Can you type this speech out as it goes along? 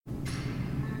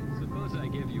I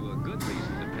give you a good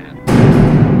reason to pat.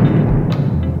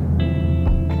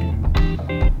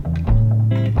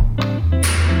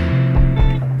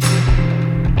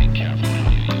 Be careful how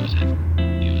you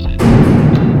use it.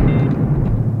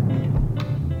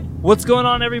 What's going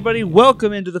on, everybody?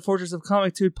 Welcome into the Fortress of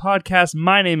Comictude podcast.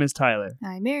 My name is Tyler.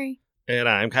 I'm Mary. And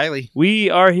I'm Kylie.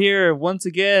 We are here once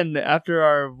again after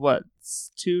our,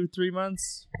 2-3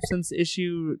 months since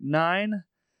issue 9?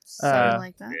 Something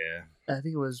like that. Yeah. I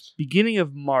think it was beginning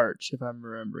of March, if I'm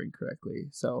remembering correctly.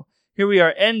 So here we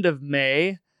are, end of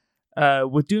May,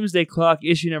 with Doomsday Clock,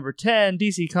 issue number 10,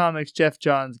 DC Comics, Jeff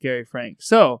Johns, Gary Frank.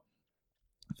 So,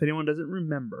 if anyone doesn't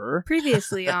remember...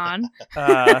 Previously on.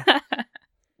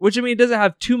 Which, I mean, doesn't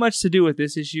have too much to do with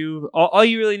this issue. All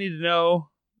you really need to know,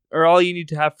 or all you need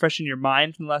to have fresh in your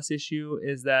mind from the last issue,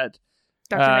 is that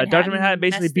Dr. Manhattan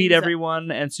basically beat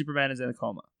everyone, and Superman is in a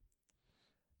coma.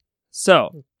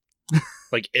 So...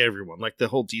 Like everyone. Like the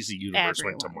whole DC universe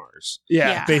went to Mars.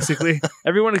 Yeah, basically.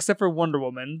 Everyone except for Wonder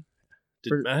Woman.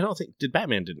 Did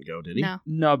Batman didn't go, did he?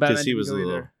 No, Batman Because he was a didn't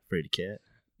go little afraid of cat.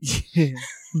 He's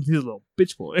a little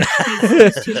bitch boy.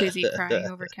 He's too busy crying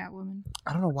over Catwoman.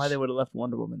 I don't know why they would have left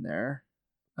Wonder Woman there.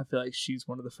 I feel like she's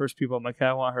one of the first people I'm like,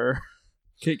 I want her.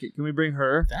 Can we bring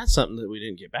her? That's something that we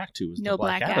didn't get back to, was No the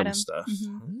Black Black Adam Adam. stuff.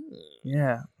 Mhm.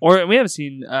 Yeah. Or we haven't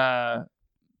seen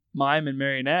Mime and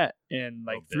Marionette in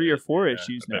like 3 or 4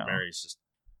 issues I bet now. Mary's just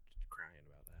crying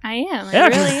about that. I am. I Yeah,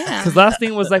 really am. because last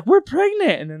thing was like, we're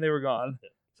pregnant, and then they were gone.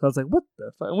 So I was like, what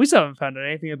the fuck? And we still haven't found out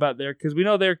anything about because we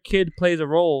know their kid plays a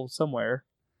role somewhere.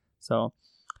 So,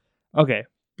 okay.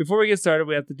 Before we get started,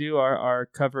 we have to do our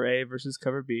cover A versus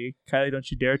cover B. Kylie,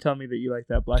 don't you dare tell me that you like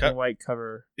that black and white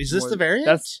cover. Is this more the variant?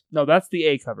 That's the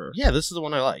A cover. Yeah, this is the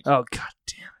one I like. Oh, god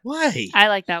damn it. Why? I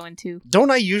like that one too.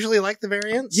 Don't I usually like the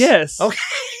variants? Yes. Okay.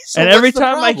 So and what's every the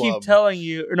time I problem? keep telling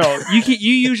you, or no, you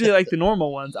usually like the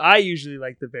normal ones. I usually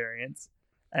like the variants.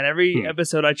 And every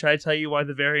episode I try to tell you why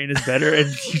the variant is better, and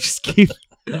you just keep...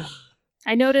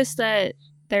 I noticed that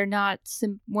they're not...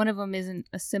 one of them isn't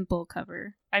a simple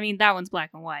cover. I mean, that one's black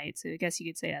and white, so I guess you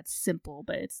could say that's simple,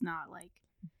 but it's not like...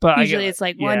 But usually it's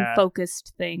like one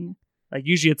focused thing. Like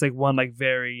usually it's like one like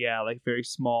very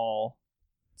small,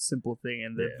 simple thing,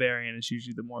 and the variant is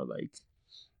usually the more like...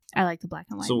 I like the black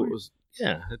and white So more. it was...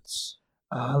 Yeah, it's...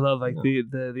 I love like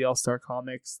the All-Star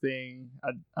Comics thing.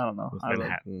 I don't know. With I love-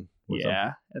 Manhattan. with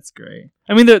yeah, it's great.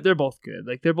 I mean, they're both good.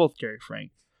 Like they're both Gary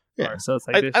Frank. Yeah. So it's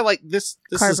like I like this.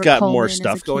 This has Carver got Coleman more as a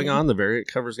stuff going kid. on. The variant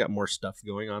cover's got more stuff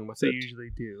going on with they it. usually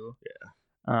do.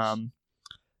 Yeah.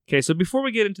 Okay, so before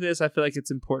we get into this, I feel like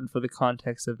it's important for the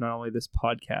context of not only this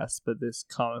podcast but this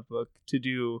comic book to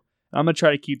do. I'm gonna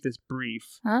try to keep this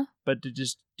brief, but to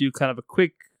just do kind of a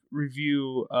quick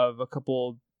review of a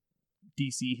couple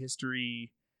DC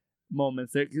history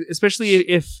moments, especially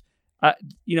if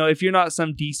if you're not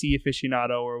some DC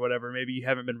aficionado or whatever, maybe you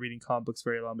haven't been reading comic books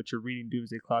very long, but you're reading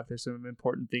Doomsday Clock. There's some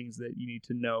important things that you need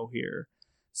to know here.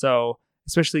 So,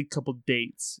 especially a couple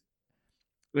dates,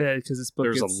 because this book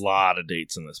There's a lot of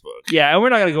dates in this book. Yeah, and we're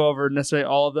not going to go over necessarily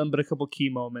all of them, but a couple key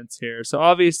moments here. So,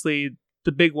 obviously,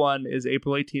 the big one is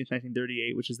April 18th,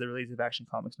 1938, which is the release of Action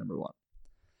Comics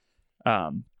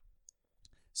 #1.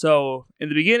 So, in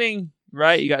the beginning,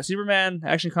 right, you got Superman,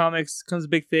 Action Comics, comes a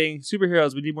big thing,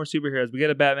 superheroes, we need more superheroes. We get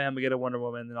a Batman, we get a Wonder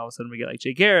Woman, and all of a sudden we get like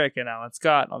Jay Garrick and Alan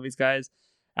Scott and all these guys.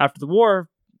 After the war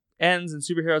ends and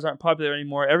superheroes aren't popular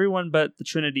anymore, everyone but the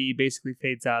Trinity basically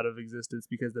fades out of existence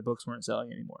because the books weren't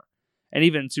selling anymore. And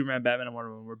even Superman, Batman, and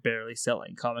Wonder Woman were barely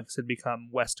selling. Comics had become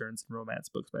westerns and romance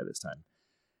books by this time.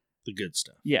 The good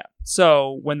stuff. Yeah.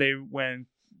 So when they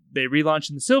relaunch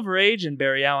in the Silver Age and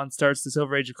Barry Allen starts the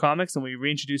Silver Age of comics and we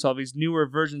reintroduce all these newer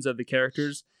versions of the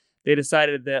characters, they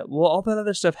decided that, well, all that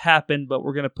other stuff happened, but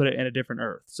we're going to put it in a different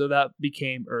Earth. So that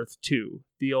became Earth 2.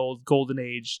 The old Golden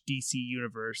Age DC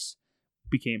universe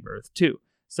became Earth 2.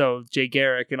 So Jay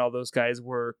Garrick and all those guys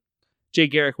Jay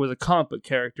Garrick was a comic book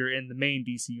character in the main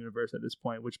DC universe at this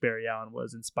point, which Barry Allen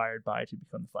was inspired by to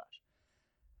become the Flash.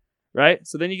 Right?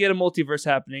 So then you get a multiverse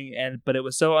happening, but it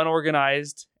was so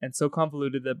unorganized and so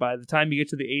convoluted that by the time you get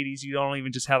to the 80s, you don't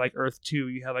even just have like Earth 2,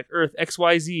 you have like Earth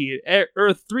XYZ,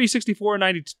 Earth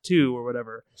 36492 or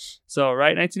whatever. So,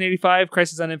 right, 1985,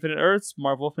 Crisis on Infinite Earths,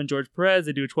 Marv Wolfman and George Perez,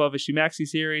 they do a 12-issue maxi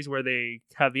series where they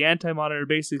have the Anti-Monitor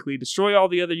basically destroy all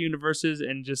the other universes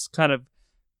and just kind of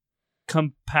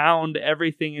compound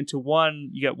everything into one.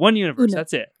 You get one universe,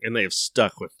 that's it. And they have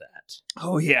stuck with that.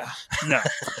 Oh, yeah. No.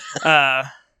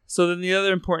 So then the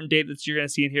other important date that you're going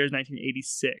to see in here is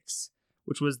 1986,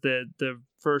 which was the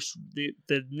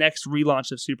next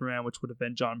relaunch of Superman, which would have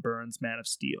been John Byrne's Man of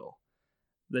Steel,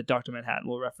 that Dr. Manhattan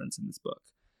will reference in this book.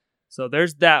 So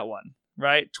there's that one,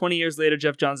 right? 20 years later,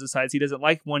 Jeff Johns decides he doesn't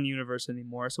like one universe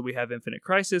anymore, so we have Infinite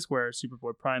Crisis, where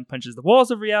Superboy Prime punches the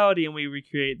walls of reality, and we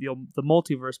recreate the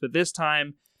multiverse, but this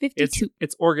time 52.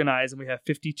 it's organized, and we have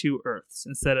 52 Earths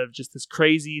instead of just this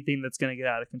crazy thing that's going to get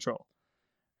out of control,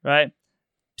 right?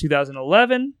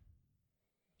 2011,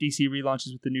 DC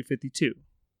relaunches with the New 52.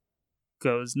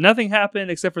 Goes, nothing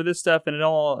happened except for this stuff, and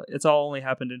it's all only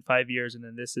happened in 5 years, and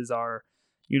then this is our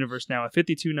universe now at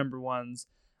 52 number ones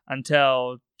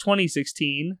until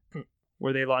 2016,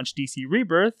 where they launched DC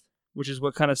Rebirth, which is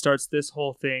what kind of starts this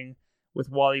whole thing with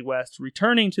Wally West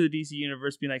returning to the DC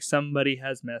universe, being like, somebody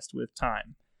has messed with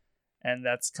time. And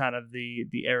that's kind of the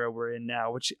era we're in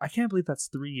now, which I can't believe that's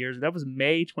 3 years. That was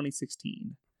May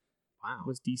 2016. Wow.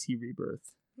 Was DC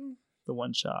Rebirth. The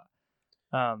one shot.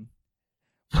 When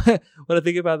I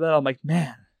think about that, I'm like,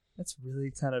 man, that's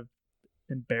really kind of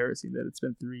embarrassing that it's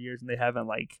been 3 years and they haven't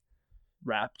like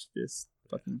wrapped this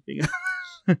fucking thing.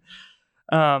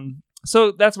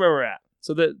 So that's where we're at.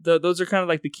 So those are kind of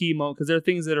like the key moments, because there are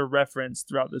things that are referenced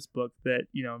throughout this book that,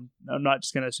 you know, I'm not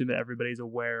just going to assume that everybody's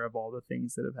aware of all the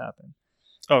things that have happened.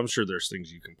 Oh, I'm sure there's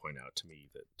things you can point out to me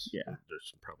that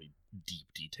there's some probably deep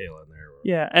detail in there.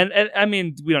 Yeah, and I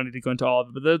mean, we don't need to go into all of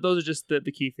it, but those are just the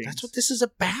key things. That's what this is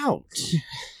about.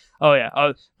 Oh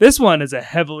yeah, this one is a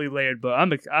heavily layered book.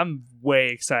 I'm way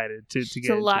excited to get. It's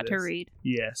a lot into to this. read.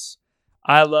 Yes,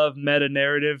 I love meta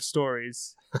narrative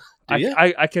stories. Do ya?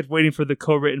 I kept waiting for the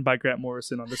co-written by Grant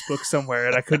Morrison on this book somewhere,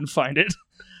 and I couldn't find it.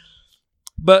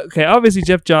 But okay, obviously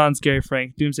Jeff Johns, Gary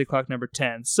Frank, Doomsday Clock number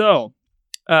 10. So,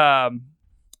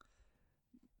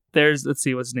 there's, let's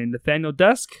see, what's his name? Nathaniel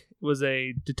Dusk was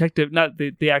a detective. Not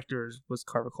the actor was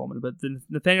Carver Coleman, but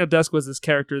Nathaniel Dusk was this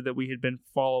character that we had been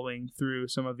following through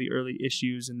some of the early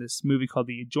issues in this movie called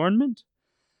The Adjournment.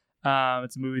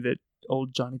 It's a movie that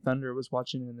old Johnny Thunder was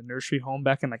watching in the nursery home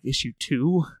back in like issue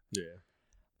 2. Yeah.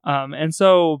 And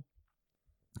so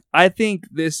I think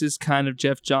this is kind of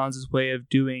Jeff Johns' way of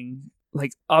doing,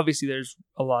 like, obviously there's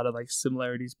a lot of like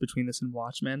similarities between this and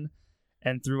Watchmen.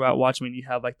 And throughout Watchmen, you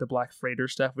have like the Black Freighter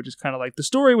stuff, which is kind of like the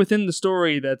story within the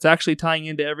story that's actually tying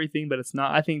into everything, but it's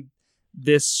not. I think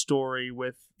this story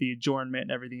with the adjournment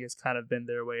and everything has kind of been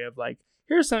their way of like,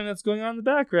 here's something that's going on in the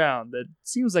background that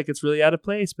seems like it's really out of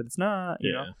place, but it's not,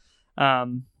 you know?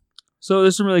 So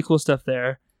there's some really cool stuff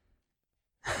there.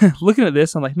 Looking at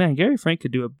this, I'm like, man, Gary Frank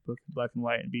could do a book in black and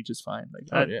white and be just fine. Like,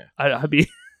 I'd be.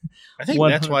 I think 100%.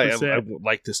 that's why I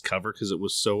like this cover, because it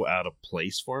was so out of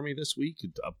place for me this week.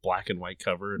 A black and white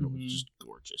cover, and it was just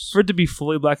gorgeous. For it to be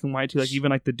fully black and white too, like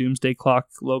even like the Doomsday Clock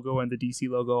logo and the DC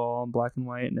logo all in black and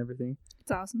white and everything.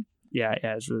 It's awesome. Yeah,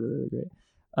 it's really, really great.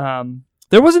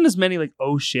 There wasn't as many like,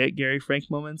 oh shit, Gary Frank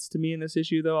moments to me in this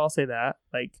issue, though. I'll say that.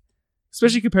 Like,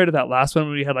 especially compared to that last one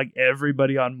when we had like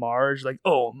everybody on Mars, like,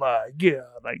 oh my god,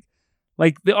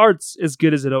 like the art's as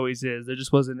good as it always is. There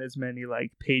just wasn't as many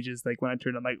like pages. Like when I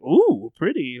turned, I'm like, ooh,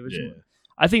 pretty.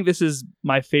 I think this is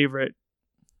my favorite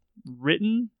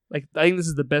written. Like, I think this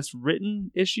is the best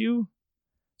written issue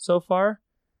so far.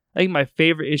 I think my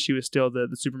favorite issue is still the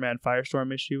Superman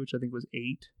Firestorm issue, which I think was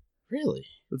 8. Really?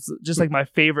 It's just like my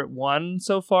favorite one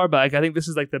so far. But like, I think this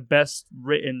is like the best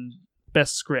written,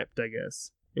 best script, I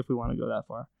guess, if we want to go that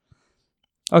far.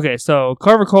 Okay, so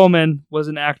Carver Coleman was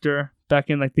an actor back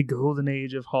in like the golden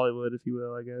age of Hollywood, if you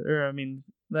will, I guess. Or I mean,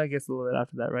 I guess a little bit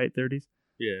after that, right? 30s.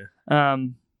 Yeah.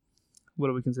 What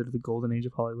do we consider the golden age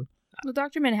of Hollywood? Well,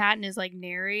 Dr. Manhattan is like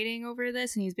narrating over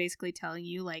this, and he's basically telling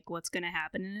you like what's going to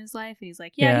happen in his life. And he's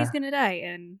like, yeah, he's going to die,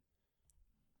 and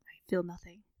I feel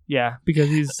nothing. Yeah, because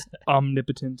he's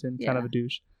omnipotent and kind of a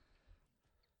douche.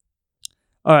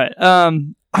 All right.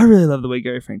 I really love the way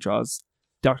Gary Frank draws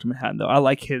Dr. Manhattan, though. I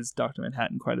like his Dr.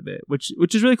 Manhattan quite a bit, which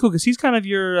is really cool because he's kind of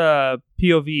your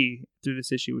POV through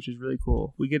this issue, which is really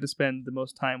cool. We get to spend the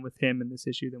most time with him in this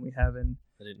issue than we have in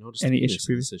any issue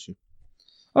previous.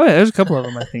 Oh yeah, there's a couple of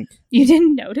them, I think. You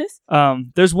didn't notice?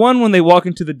 There's one when they walk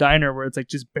into the diner where it's like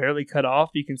just barely cut off.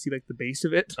 You can see like the base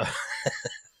of it.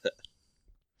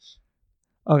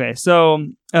 Okay, so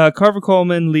Carver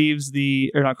Coleman leaves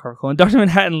Dr.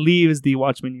 Manhattan leaves the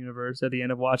Watchmen universe at the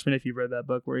end of Watchmen, if you've read that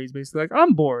book, where he's basically like,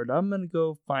 I'm bored. I'm going to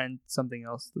go find something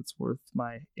else that's worth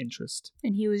my interest.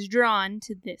 And he was drawn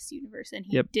to this universe, and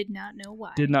he did not know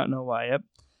why. Did not know why, yep.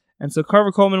 And so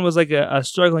Carver Coleman was like a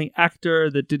struggling actor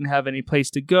that didn't have any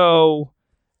place to go,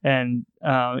 and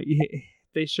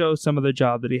they show some of the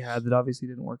job that he had that obviously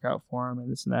didn't work out for him,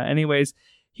 and this and that. Anyways,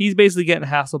 he's basically getting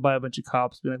hassled by a bunch of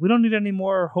cops, being like, we don't need any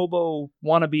more hobo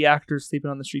wannabe actors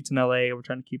sleeping on the streets in LA. We're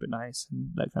trying to keep it nice and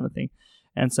that kind of thing.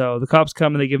 And so the cops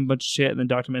come and they give him a bunch of shit, and then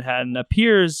Dr. Manhattan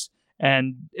appears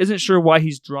and isn't sure why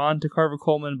he's drawn to Carver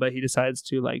Coleman, but he decides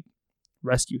to like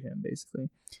rescue him, basically.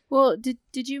 Well, did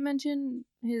you mention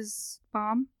his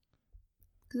mom?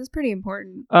 Because it's pretty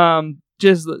important.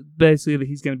 Just basically that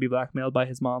he's going to be blackmailed by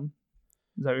his mom.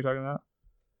 Is that what you're talking about?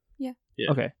 Yeah.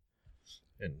 Okay.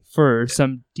 And For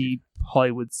some deep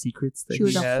Hollywood secrets that She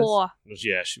was he a has. whore.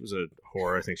 yeah, she was a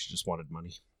whore. I think she just wanted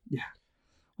money.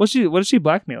 What is she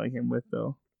blackmailing him with,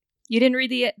 though? You didn't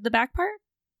read the back part?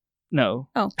 No.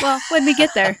 Oh, well, when we get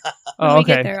there. When Oh, we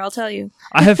okay. get there, I'll tell you.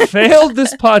 I have failed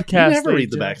this podcast. You never read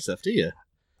the AJ. back stuff, do you?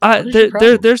 What is your There,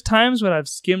 problem? there's times when I've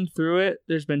skimmed through it.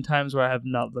 There's been times where I have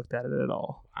not looked at it at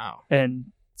all, Wow.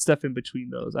 and stuff in between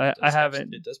those. I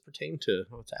haven't. It does pertain to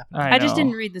what's happening. I I just know.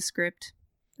 didn't read the script.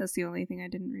 That's the only thing I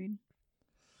didn't read.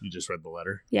 You just read the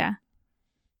letter. Yeah.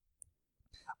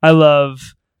 I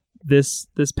love this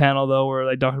panel though, where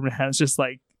like Dr. Manhattan's just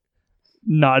like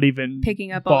not even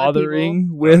Picking up all the bothering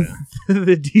people. with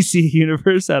the DC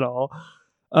universe at all.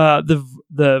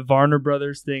 The Varner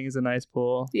Brothers thing is a nice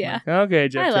pull. Yeah. Like, okay,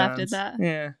 Jeff I laughed Johns. at that.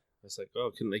 Yeah. It's like,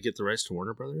 oh, can they get the rights to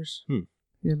Warner Brothers? You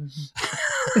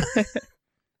know.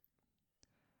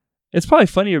 It's probably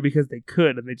funnier because they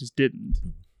could and they just didn't.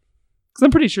 Because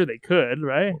I'm pretty sure they could,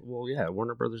 right? Well, yeah,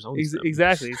 Warner Brothers owns them.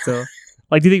 Exactly. So,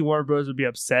 like, do you think Warner Bros. Would be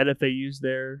upset if they used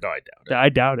their? No, I doubt it. I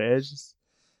doubt it. It's just,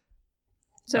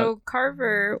 So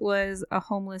Carver was a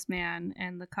homeless man,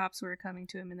 and the cops were coming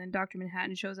to him, and then Dr.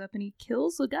 Manhattan shows up and he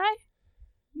kills the guy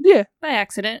yeah. by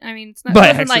accident. I mean, it's not.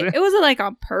 By It wasn't like accident. it wasn't like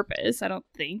on purpose. I don't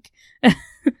think.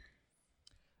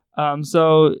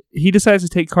 So he decides to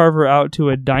take Carver out to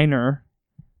a diner.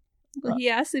 Well, he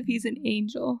asks if he's an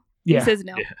angel. Yeah. He says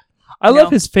no. Yeah. I love No.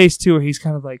 his face too, where he's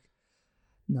kind of like,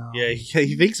 no. Yeah,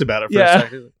 he thinks about it for Yeah. a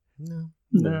second. No.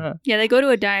 Nah. Yeah, they go to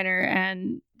a diner,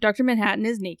 and Dr. Manhattan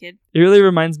is naked. It really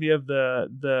reminds me of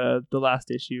the last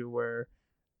issue where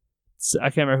I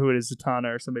can't remember who it is,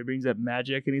 Zatanna or somebody brings up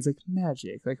magic, and he's like,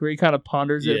 magic, like where he kind of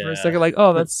ponders it for a Yeah. second, like,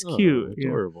 oh, that's Oh, cute. you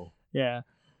know? adorable. Yeah.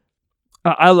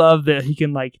 I love that he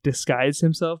can like disguise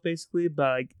himself basically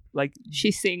by like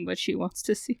She's seeing what she wants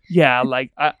to see. yeah,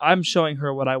 like I'm showing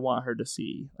her what I want her to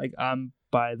see. Like I'm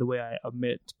by the way I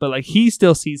omit, but like he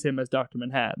still sees him as Dr.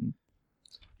 Manhattan.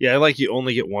 Yeah, I like you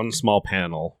only get one small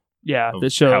panel Yeah, of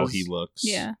that shows how he looks.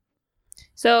 Yeah.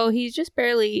 So he's just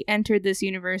barely entered this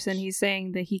universe, and he's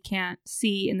saying that he can't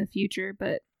see in the future,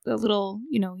 but a little,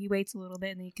 he waits a little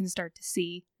bit, and then he can start to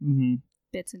see hmm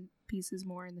bits and pieces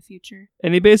more in the future.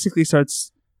 And he basically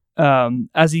starts,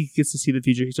 as he gets to see the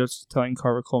future, he starts telling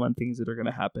Carver Coleman things that are going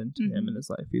to happen to him Mhm. in his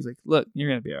life. He's like, "Look, you're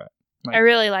going to be all right." Like- I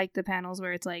really like the panels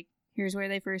where it's like, here's where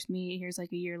they first meet, here's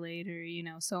like a year later,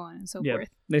 so on and so Yeah. forth.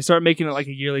 They start making it like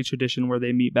a yearly tradition where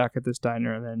they meet back at this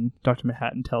diner, and then Dr.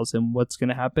 Manhattan tells him what's going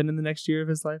to happen in the next year of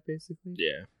his life, basically.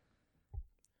 Yeah.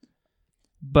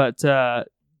 But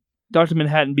Dr.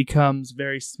 Manhattan becomes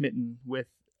very smitten with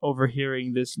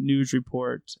overhearing this news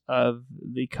report of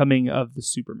the coming of the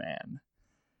Superman.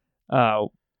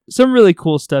 Some really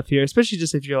cool stuff here, especially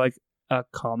just if you're like a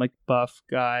comic buff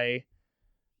guy.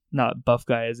 Not buff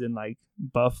guy as in like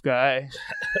buff guy.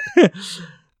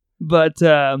 But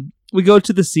we go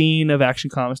to the scene of Action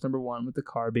Comics #1 with the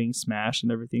car being smashed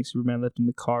and everything. Superman lifting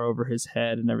the car over his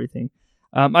head and everything.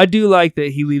 I do like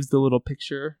that he leaves the little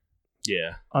picture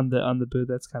Yeah. on the booth.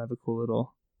 That's kind of a cool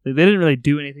little. They didn't really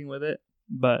do anything with it,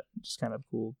 but just kind of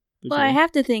cool. Well, I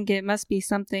have to think it must be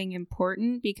something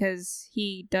important, because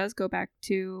he does go back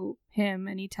to him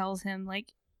and he tells him,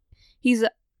 like, he's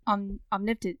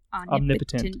omnipotent.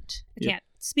 Omnipotent. I Yep. can't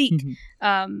speak.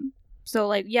 Mhm. So,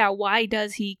 like, yeah, why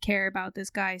does he care about this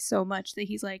guy so much that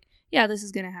he's like, yeah, this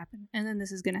is going to happen, and then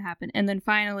this is going to happen. And then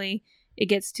finally it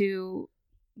gets to,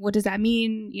 what does that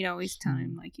mean? He's telling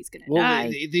him, like, he's going to Well, die.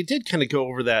 they did kind of go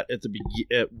over that at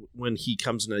the when he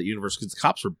comes into that universe, because the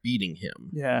cops were beating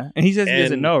him. Yeah, and he says he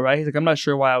doesn't And- know, right? He's like, I'm not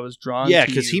sure why I was drawn. Yeah,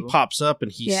 to because he you." pops up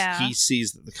and he Yeah.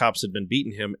 sees that the cops had been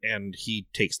beating him, and he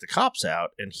takes the cops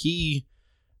out, and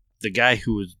the guy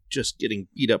who was just getting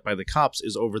beat up by the cops,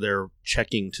 is over there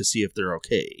checking to see if they're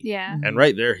okay. Yeah. And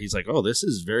right there, he's like, "Oh, this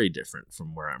is very different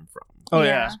from where I'm from." Oh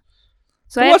yeah.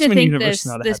 So The I have to Watchmen think universe this is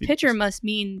not a this happy picture place. must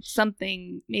mean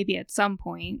something, maybe at some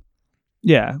point.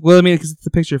 Yeah. Well, I mean, because it's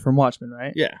the picture from Watchmen,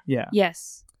 right? Yeah, Yeah.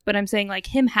 Yes, but I'm saying, like,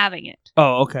 him having it.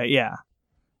 Oh, okay. Yeah.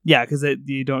 Yeah, because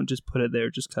you don't just put it there,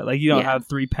 just cut. Like you don't Yeah. have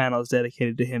 3 panels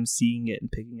dedicated to him seeing it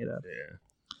and picking it up. yeah.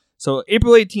 So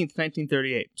April 18th,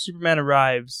 1938, Superman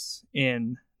arrives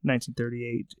in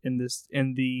 1938 in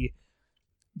the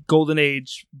Golden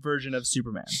Age version of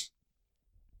Superman.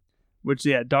 Which,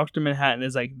 yeah, Dr. Manhattan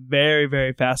is like very,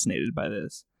 very fascinated by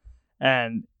this.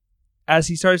 And as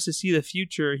he starts to see the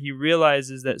future, he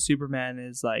realizes that Superman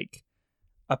is like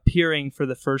appearing for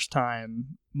the first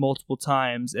time multiple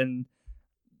times, and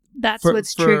That's For-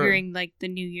 what's for- triggering like the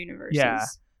new universes. Yeah.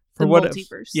 The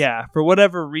multiverse. For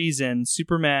whatever reason,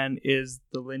 Superman is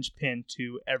the linchpin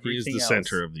to He everything is the else.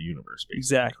 center of the universe, basically.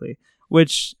 Exactly.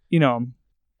 Which,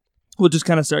 we'll just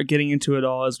kind of start getting into it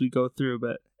all as we go through.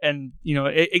 And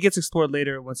it gets explored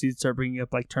later once you start bringing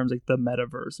up like terms like the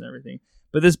metaverse and everything.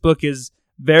 But this book is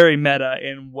very meta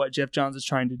in what Jeff Johns is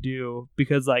trying to do,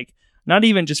 because like not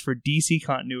even just for DC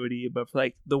continuity, but for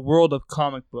like the world of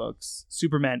comic books,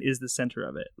 Superman is the center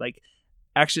of it. Like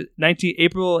actually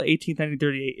April 18th,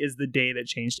 1938 is the day that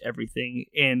changed everything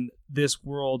in this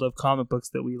world of comic books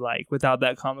that we like. Without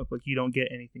that comic book, you don't get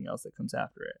anything else that comes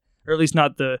after it. Or at least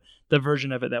not the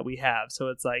version of it that we have. So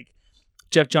it's like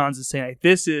Jeff Johns is saying like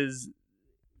this is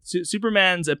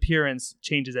Superman's appearance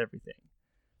changes everything.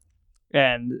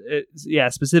 And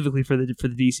specifically for the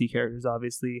DC characters,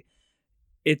 obviously,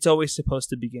 it's always supposed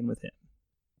to begin with him.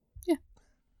 Yeah.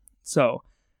 So,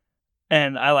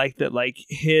 and I like that, like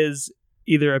his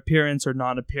either appearance or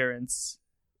non-appearance,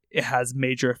 it has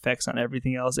major effects on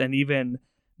everything else, and even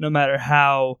no matter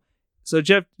how. So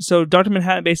Dr.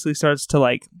 Manhattan basically starts to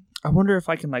like, I wonder if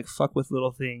I can like fuck with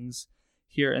little things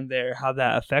here and there, how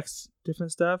that affects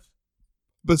different stuff.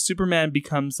 But Superman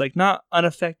becomes like not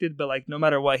unaffected, but like no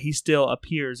matter what, he still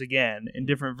appears again in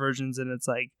different versions, and it's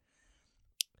like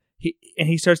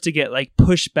he starts to get like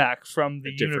pushback from the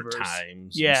At universe. different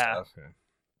times. Yeah. And stuff. Yeah.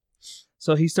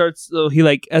 So he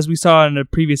like, as we saw in a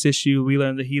previous issue, we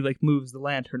learned that he like moves the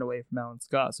lantern away from Alan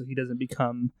Scott, so he doesn't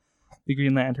become the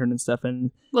Green Lantern and stuff.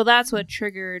 And Well, that's what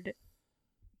triggered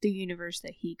the universe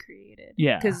that he created.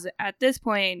 Yeah. Because at this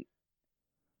point,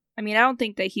 I mean, I don't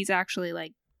think that he's actually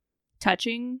like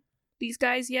touching these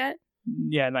guys yet.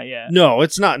 yeah, not yet. No,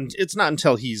 it's not. It's not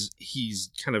until he's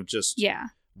kind of just Yeah.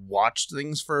 watched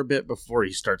things for a bit before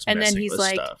he starts And then messing he's with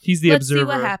like, stuff. He's the Let's observer. see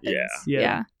what happens. Yeah.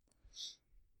 Yeah.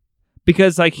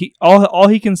 Because like all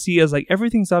he can see is like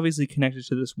everything's obviously connected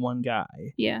to this one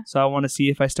guy. Yeah. So I want to see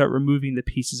if I start removing the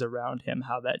pieces around him,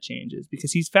 how that changes.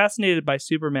 Because he's fascinated by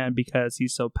Superman because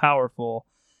he's so powerful.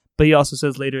 But he also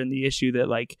says later in the issue that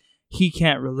like he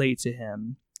can't relate to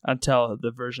him until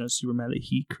the version of Superman that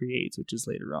he creates, which is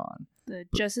later on, The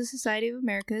Justice Society of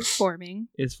America is forming.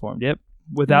 is formed. Yep.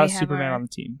 Without have Superman our- on the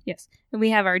team. Yes. And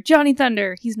we have our Johnny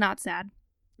Thunder. He's not sad.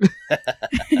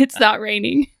 It's not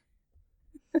raining.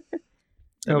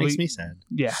 That Oh, makes we- me sad.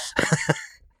 Yeah.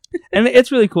 And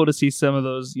it's really cool to see some of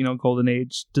those, Golden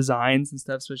Age designs and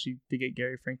stuff, especially to get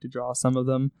Gary Frank to draw some of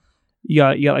them. You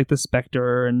got like the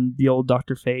Spectre and the old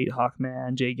Dr. Fate,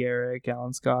 Hawkman, Jay Garrick,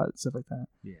 Alan Scott, stuff like that.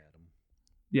 Yeah.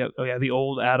 Yeah. Oh yeah, the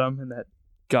old Adam and that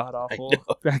god awful,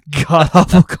 know.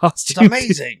 awful It's costume.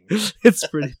 amazing. It's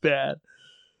pretty bad.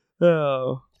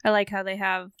 Oh. I like how they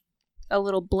have a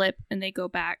little blip and they go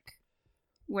back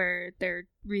where they're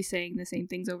re-saying the same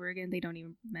things over again. They don't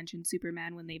even mention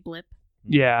Superman when they blip.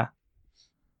 Yeah.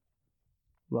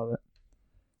 Love it.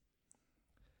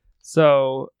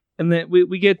 So, and then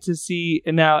we get to see,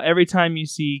 and now every time you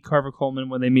see Carver Coleman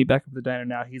when they meet back at the diner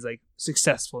now, he's like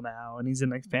successful now, and he's in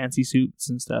like fancy suits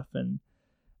and stuff. And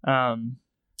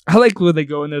I like when they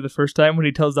go in there the first time when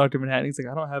he tells Dr. Manhattan, he's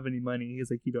like, I don't have any money.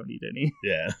 He's like, you don't need any.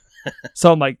 Yeah.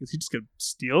 So I'm like, is he just going to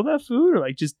steal that food or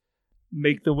like just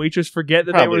make the waitress forget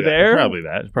that they were there? Probably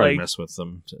that. Probably Like- mess with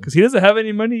them. Because he doesn't have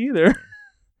any money either.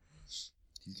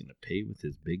 He's gonna pay with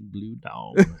his big blue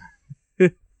dog.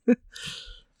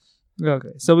 Okay,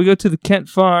 so we go to the Kent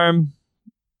farm.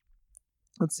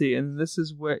 Let's see, and this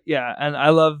is where, and I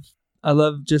love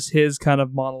just his kind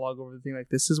of monologue over the thing. Like,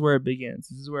 this is where it begins.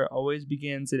 This is where it always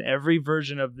begins in every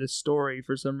version of this story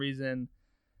for some reason.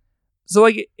 So,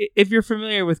 like, if you're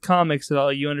familiar with comics at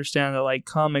all, you understand that like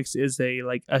comics is a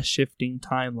shifting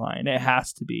timeline. It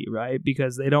has to be, right?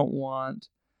 Because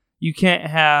you can't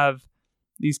have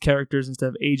these characters and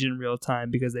stuff age in real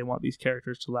time because they want these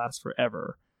characters to last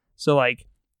forever. So like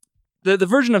the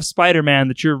version of Spider-Man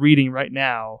that you're reading right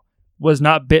now was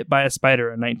not bit by a spider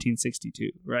in 1962,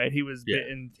 right? He was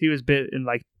bit in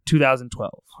like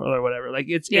 2012 or whatever. Like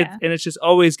it's just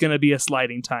always going to be a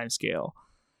sliding time scale.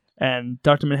 And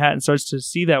Dr. Manhattan starts to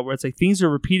see that where it's like things are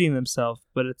repeating themselves,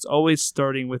 but it's always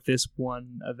starting with this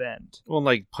one event. Well,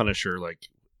 like Punisher, like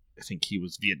I think he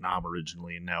was Vietnam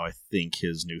originally, and now I think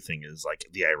his new thing is like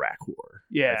the Iraq War.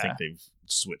 Yeah. I think they've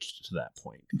switched to that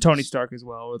point. Tony Stark as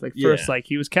well. With like first like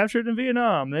he was captured in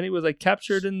Vietnam, then he was like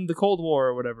captured in the Cold War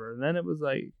or whatever, and then it was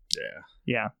like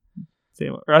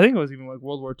same. Or I think it was even like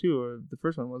World War II or the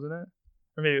first one, wasn't it?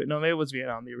 Or maybe it was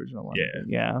Vietnam, the original one.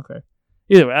 Yeah. Okay.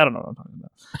 Either way, I don't know what I'm talking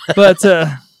about. But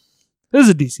this is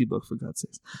a DC book, for God's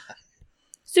sakes.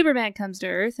 Superman comes to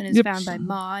Earth and is Yep. found by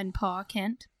Ma and Pa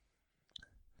Kent.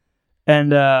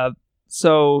 And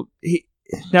so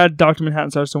now Dr.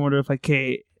 Manhattan starts to wonder if, like,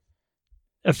 okay,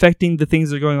 affecting the things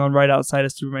that are going on right outside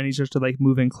of Superman, he starts to, like,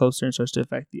 move in closer and starts to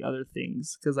affect the other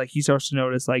things. Because, like, he starts to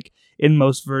notice, like, in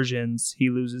most versions, he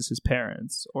loses his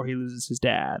parents or he loses his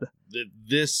dad.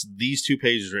 These 2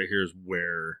 pages right here is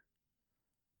where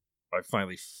I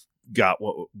finally got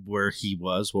where he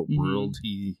was, what world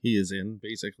he is in,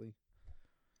 basically.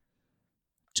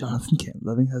 Jonathan Kent,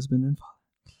 loving husband and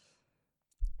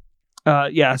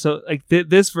father. Yeah, so, like,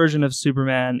 this version of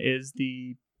Superman is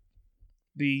the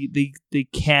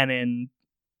canon.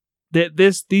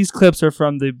 These clips are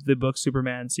from the book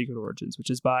Superman Secret Origins, which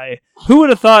is by, who would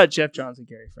have thought, Jeff Johns and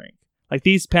Gary Frank. Like,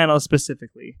 these panels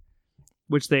specifically,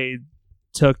 which they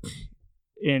took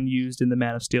and used in the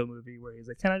Man of Steel movie, where he's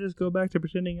like, can I just go back to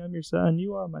pretending I'm your son?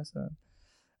 You are my son.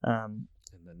 And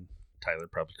then Tyler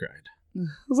probably cried. I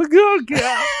was like, oh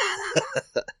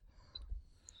god.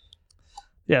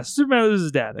 Yeah, Superman loses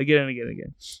his dad again and again and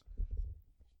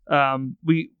again.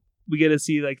 We get to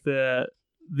see, like, the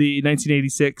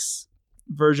 1986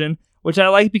 version, which I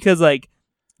like because, like,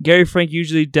 Gary Frank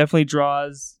usually definitely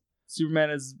draws Superman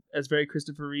as very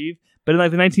Christopher Reeve, but in,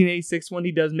 like, the 1986 one,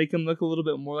 he does make him look a little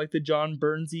bit more like the John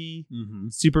Burnsy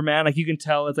Superman. Like, you can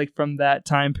tell it's, like, from that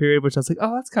time period, which I was like,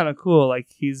 oh, that's kind of cool. Like,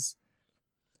 he's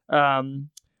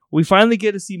we finally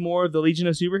get to see more of the Legion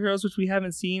of Superheroes, which we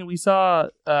haven't seen. We saw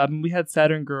we had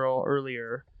Saturn Girl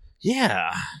earlier.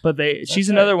 Yeah. But she's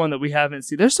another one that we haven't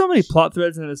seen. There's so many plot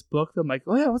threads in this book that I'm like,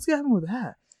 oh yeah, what's going to happen with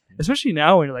that? Especially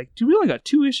now when you're like, dude, we only got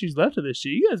 2 issues left of this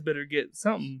shit. You guys better get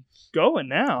something going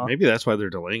now. Maybe that's why they're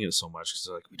delaying it so much, because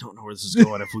they're like, we don't know where this is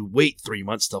going. If we wait 3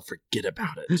 months, they'll forget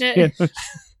about it.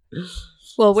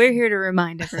 Well, we're here to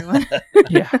remind everyone.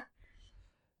 Yeah.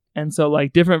 And so,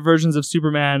 like, different versions of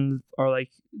Superman are, like,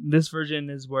 this version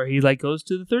is where he, like, goes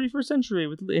to the 31st century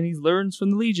and he learns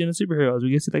from the Legion of Superheroes. We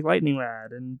get to see, like, Lightning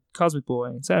Lad and Cosmic Boy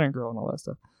and Saturn Girl and all that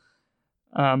stuff.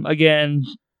 Again,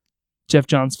 Jeff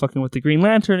Johns fucking with the Green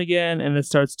Lantern again, and it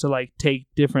starts to, like, take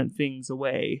different things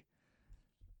away.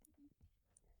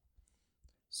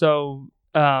 So,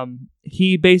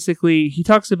 he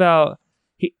talks about,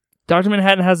 Dr.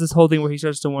 Manhattan has this whole thing where he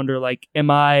starts to wonder, like,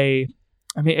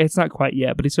 I mean, it's not quite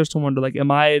yet, but he starts to wonder, like,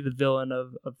 am I the villain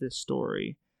of this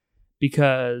story?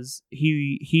 Because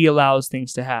he allows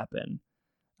things to happen.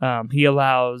 He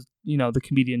allows, the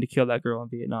comedian to kill that girl in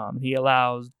Vietnam. He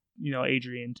allows,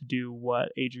 Adrian to do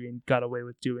what Adrian got away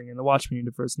with doing in the Watchmen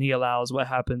universe. And he allows what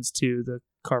happens to the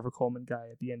Carver Coleman guy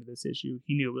at the end of this issue.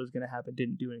 He knew it was going to happen,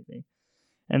 didn't do anything.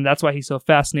 And that's why he's so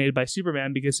fascinated by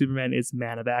Superman, because Superman is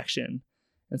man of action.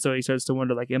 And so he starts to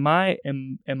wonder, like, am I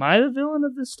the villain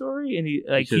of this story? And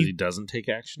he doesn't take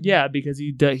action. Yeah, because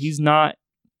he's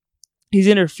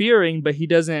interfering, but he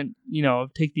doesn't,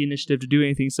 take the initiative to do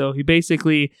anything. So he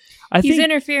basically, he's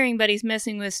interfering, but he's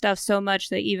messing with stuff so much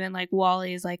that even, like,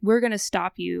 Wally is like, we're gonna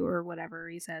stop you, or whatever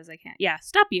he says. I can't. Yeah,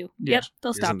 stop you. Yeah. Yep,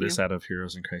 they'll stop you. Isn't this out of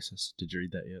Heroes in Crisis? Did you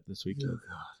read that yet this week? Oh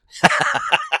God!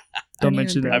 Don't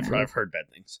mention that. I've heard bad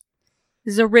things.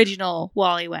 This is original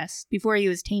Wally West before he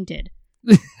was tainted.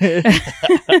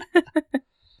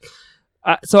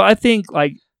 So I think,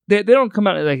 like, they don't come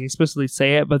out and, like, explicitly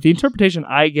say it, but the interpretation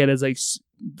I get is, like,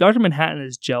 Dr. Manhattan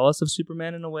is jealous of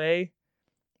Superman in a way,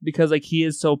 because, like, he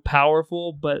is so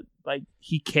powerful, but, like,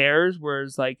 he cares,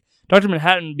 whereas, like, Dr.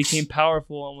 Manhattan became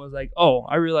powerful and was like, oh,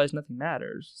 I realize nothing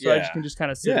matters, so I can just kind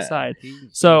of sit aside.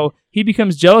 So he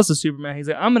becomes jealous of Superman. He's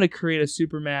like, I'm going to create a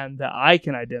Superman that I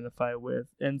can identify with.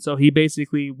 And so he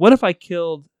basically, what if I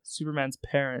killed Superman's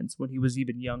parents when he was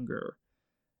even younger,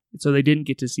 so they didn't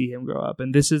get to see him grow up?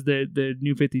 And this is the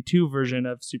New 52 version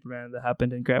of Superman that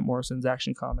happened in Grant Morrison's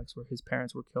Action Comics, where his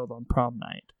parents were killed on prom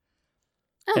night.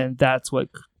 And that's what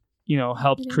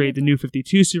helped create the New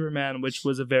 52 Superman, which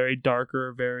was a very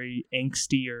darker, very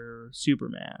angstier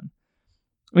Superman.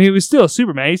 I mean, he was still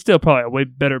Superman. He's still probably a way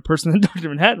better person than Dr.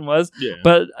 Manhattan was. Yeah.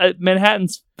 But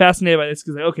Manhattan's fascinated by this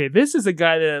because, like, okay, this is a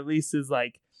guy that at least is,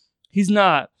 like, he's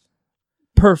not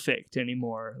perfect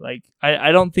anymore. Like,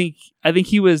 I think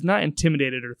he was not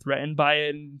intimidated or threatened by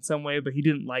it in some way, but he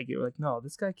didn't like it. We're like, no,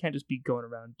 this guy can't just be going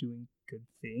around doing good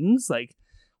things. Like,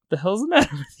 what the hell's the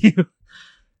matter with you?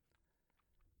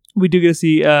 We do get to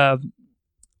see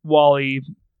Wally,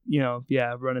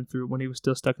 running through when he was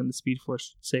still stuck in the Speed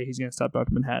Force, say he's going to stop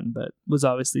Dr. Manhattan, but was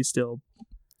obviously still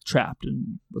trapped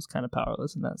and was kind of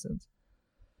powerless in that sense.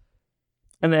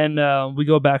 And then we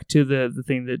go back to the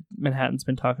thing that Manhattan's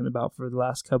been talking about for the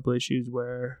last couple issues,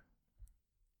 where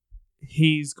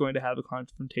he's going to have a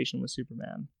confrontation with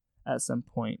Superman at some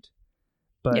point.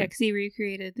 But yeah, because he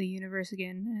recreated the universe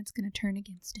again, and it's going to turn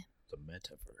against him. The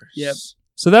metaverse. Yep.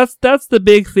 So that's the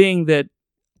big thing that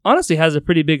honestly has a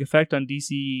pretty big effect on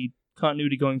DC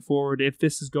continuity going forward if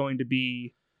this is going to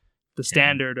be the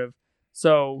standard of.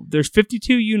 So there's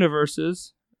 52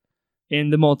 universes in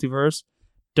the multiverse.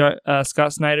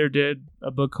 Scott Snyder did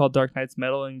a book called Dark Knight's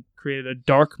Metal and created a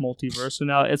dark multiverse. So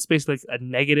now it's basically like a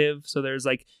negative. So there's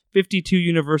like 52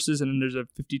 universes, and then there's a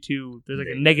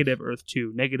negative Earth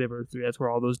 2, negative Earth 3. That's where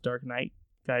all those Dark Knight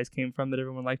guys came from that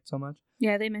everyone liked so much.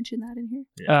 Yeah, they mentioned that in here.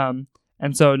 Yeah.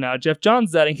 And so now Jeff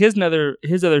Johns adding his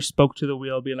other spoke to the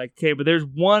wheel, being like, okay, but there's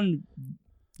one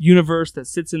universe that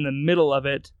sits in the middle of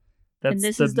it. That's And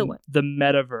this is the one. The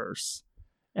metaverse.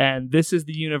 And this is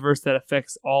the universe that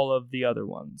affects all of the other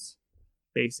ones,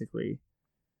 basically.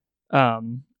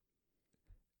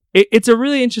 It's a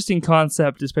really interesting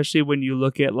concept, especially when you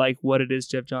look at like what it is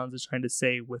Jeff Johns is trying to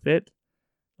say with it.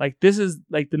 Like this is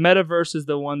like the metaverse is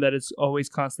the one that is always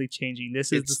constantly changing.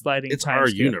 This is the sliding. It's time our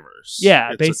scale. universe. Yeah,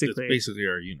 It's basically. basically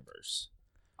our universe.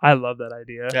 I love that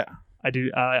idea. Yeah. I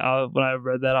do. I when I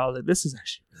read that, I was like, this is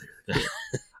actually really cool.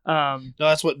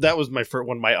 No, that was my first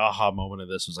one. My aha moment of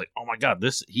this was like, oh my god,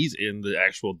 he's in the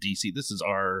actual DC. This is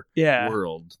our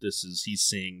world. He's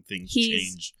seeing things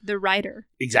change. The writer.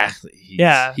 Exactly. He's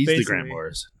basically. the Grant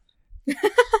Morrison.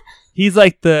 He's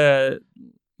like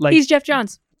he's Jeff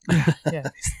Johns. Yeah.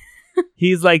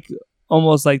 He's like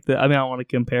almost like I don't want to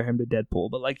compare him to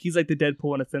Deadpool, but like he's like the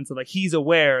Deadpool in a sense of like he's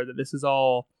aware that this is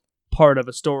all part of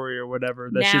a story or whatever.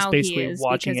 That's now just basically he is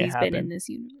watching because it he's happen. been in this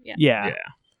universe.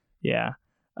 Yeah.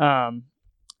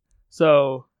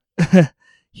 So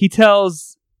he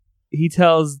tells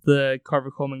the Carver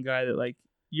Coleman guy that like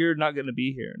you're not gonna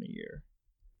be here in a year.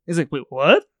 He's like, wait,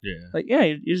 what? Yeah. Like, yeah,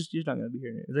 you're not gonna be here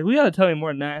in a year. He's like, we gotta tell me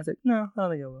more than that. He's like, no, I don't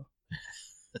think I will.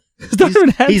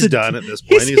 He's done at this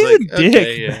point. He's like, a dick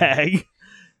okay, yeah. bag.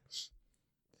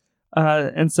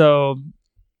 And so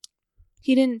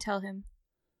He didn't tell him.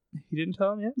 he didn't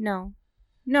tell him yet.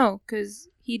 No, because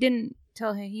he didn't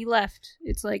tell him. He left.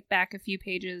 It's like back a few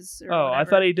pages. Or Oh, I whatever.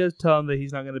 thought he does tell him that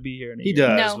he's not going to be here in a He year.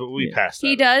 does, No. but we Yeah. passed that.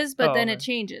 He does, but Oh, then okay. it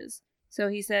changes. So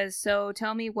he says, "So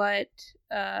tell me what's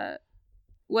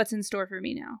in store for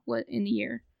me now? What in the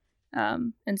year?"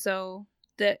 And so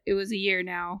that it was a year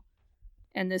now,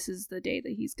 and this is the day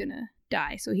that he's gonna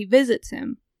die. So he visits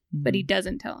him, but he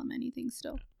doesn't tell him anything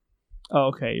still. Oh,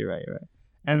 okay, you're right.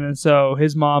 And then so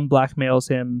his mom blackmails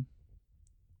him.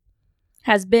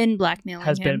 Has been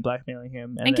blackmailing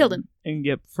him And killed him. and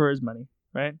for his money,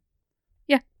 right?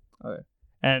 Yeah. Okay.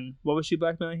 And what was she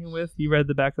blackmailing him with? You read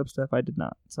the backup stuff. I did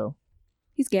not. So.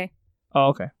 He's gay. Oh,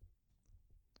 okay.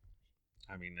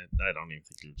 I mean, I don't even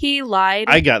think He lied.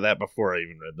 I got that before I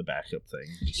even read the backup thing.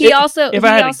 He also if I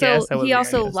had to guess, I would've he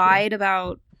also guessed, lied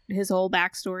about his whole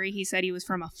backstory. He said he was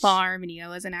from a farm, and he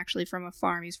wasn't actually from a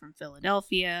farm. He's from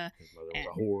Philadelphia. His mother was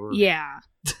a whore. Yeah,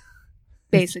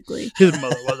 basically. His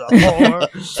mother was a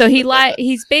whore. So he lied.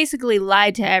 He's basically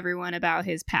lied to everyone about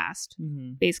his past,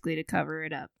 Mhm. basically to cover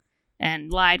it up,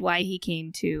 and lied why he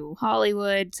came to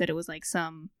Hollywood. Said it was like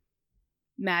some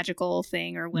magical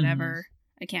thing or whatever.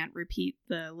 I can't repeat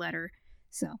the letter.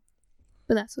 So,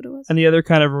 but that's what it was. And the other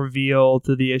kind of reveal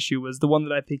to the issue was the one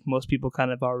that I think most people kind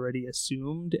of already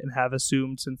assumed and have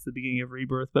assumed since the beginning of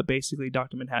Rebirth, but basically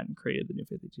Dr. Manhattan created the New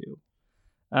 52.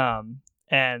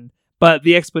 But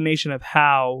the explanation of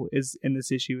how is in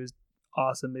this issue is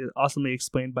awesome. It's awesomely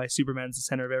explained by Superman's the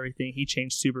center of everything. He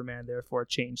changed Superman, therefore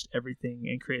changed everything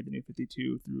and created the New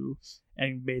 52 through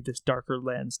and made this darker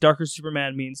lens. Darker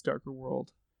Superman means darker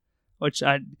world. Which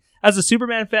as a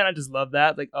Superman fan, I just love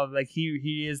that. Like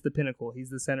he is the pinnacle.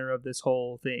 He's the center of this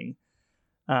whole thing,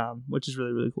 which is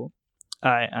really, really cool.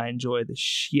 I enjoy the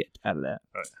shit out of that.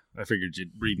 I figured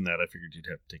reading that. I figured you'd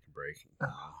have to take a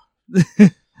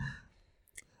break.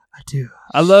 I do.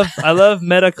 I love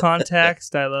meta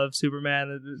context. I love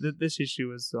Superman. This issue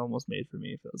was almost made for me.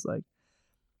 It feels like.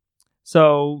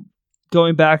 So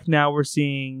going back now, we're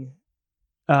seeing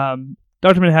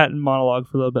Dr. Manhattan monologue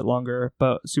for a little bit longer,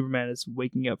 but Superman is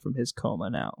waking up from his coma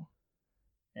now.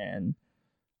 And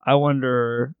I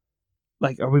wonder,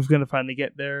 like, are we going to finally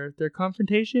get their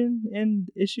confrontation in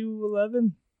issue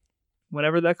 11?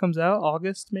 Whenever that comes out,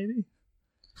 August maybe?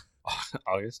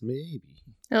 August, maybe.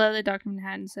 I love that Dr.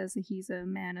 Manhattan says that he's a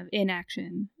man of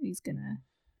inaction. He's gonna.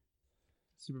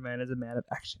 Superman is a man of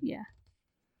action. Yeah.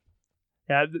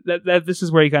 Yeah, that this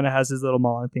is where he kind of has his little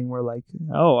monologue thing where, like,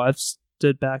 oh, I've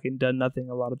stood back and done nothing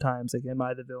a lot of times. Like, am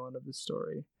I the villain of this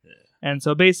story? Yeah. And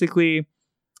so basically,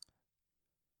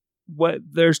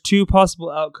 there's two possible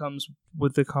outcomes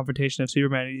with the confrontation of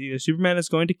Superman. Either Superman is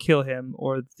going to kill him,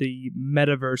 or the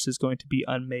metaverse is going to be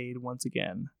unmade once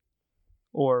again,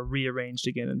 or rearranged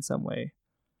again in some way.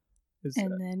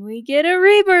 And then we get a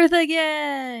rebirth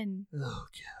again. Oh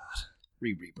god,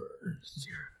 Rebirth.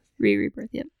 Rebirth.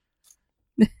 Yep.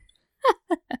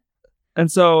 And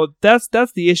so that's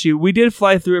the issue. We did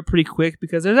fly through it pretty quick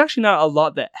because there's actually not a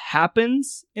lot that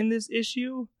happens in this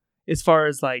issue as far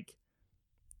as like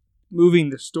moving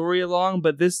the story along,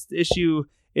 but this issue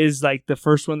is like the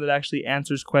first one that actually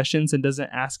answers questions and doesn't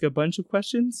ask a bunch of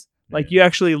questions. Like you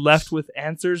actually left with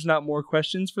answers, not more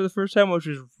questions for the first time, which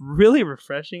was really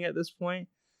refreshing at this point.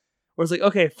 Where it's like,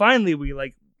 okay, finally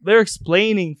they're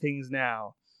explaining things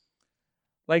now.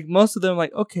 Like most of them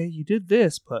like, okay, you did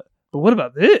this, but what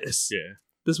about this? Yeah.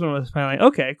 This one was finally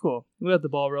like, okay, cool. We got the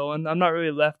ball rolling. I'm not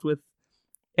really left with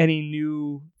any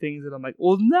new things that I'm like,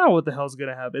 well, now what the hell's going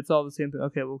to happen? It's all the same thing.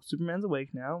 Okay, well, Superman's awake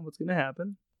now. What's going to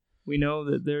happen? We know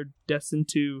that they're destined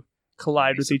to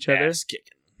collide with each other.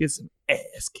 Get some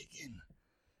ass kicking.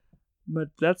 But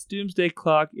that's Doomsday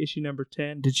Clock, issue number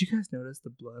 10. Did you guys notice the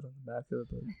blood on the back of the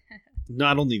book?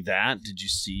 Not only that, did you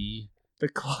see The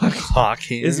clock clock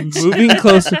hands? is moving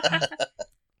closer.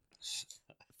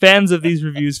 Fans of these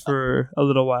reviews for a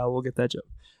little while will get that joke.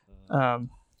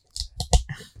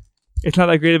 It's not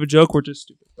that great of a joke. We're just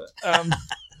stupid. But,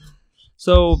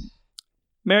 so,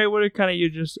 Mary, what are kind of your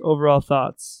just overall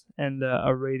thoughts and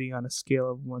a rating on a scale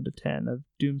of 1 to 10 of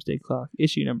Doomsday Clock,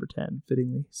 issue number 10,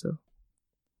 fittingly so?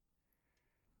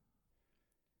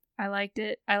 I liked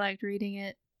it. I liked reading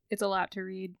it. It's a lot to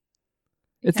read.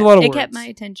 It's a lot of It words. kept my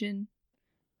attention.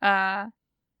 I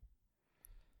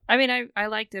mean, I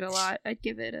liked it a lot. I'd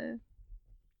give it a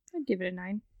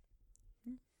 9.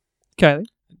 Kylie?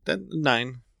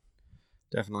 9.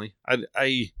 Definitely.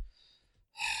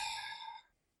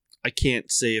 I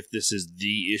can't say if this is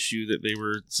the issue that they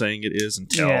were saying it is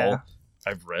until Yeah.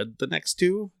 I've read the next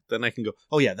two. Then I can go,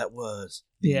 oh yeah, that was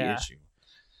the issue.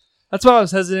 That's why I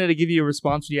was hesitant to give you a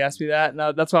response when you asked me that.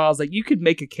 Now that's why I was like, you could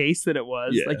make a case that it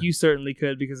was. Yeah. Like you certainly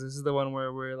could, because this is the one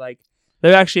where we're like,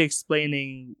 they're actually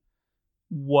explaining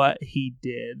what he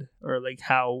did, or like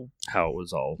how How it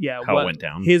was all, yeah, how what it went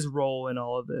down. his role in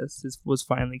all of this was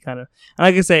finally kind of, and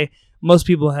like I say, most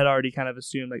people had already kind of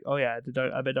assumed like, oh yeah,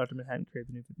 I bet Dr. Manhattan created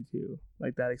the New 52.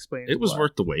 Like that explains It was what.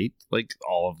 worth the wait. Like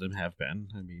all of them have been.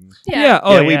 I mean, Yeah,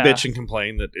 we bitch and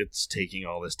complain that it's taking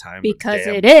all this time. but Because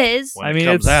damn, it is. when I it mean,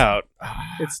 comes it's- out,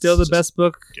 It's still the just best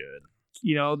book,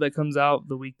 good. that comes out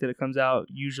the week that it comes out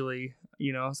usually,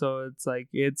 so it's like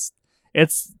it's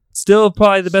still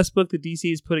probably the best book that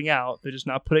DC is putting out. They're just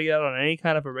not putting it out on any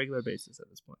kind of a regular basis at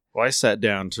this point. Well, I sat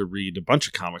down to read a bunch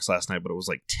of comics last night, but it was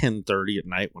like 10:30 at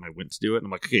night when I went to do it. And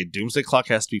I'm like, okay, Doomsday Clock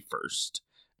has to be first.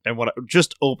 And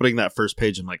just opening that first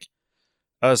page, I'm like,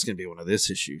 oh, it's going to be one of this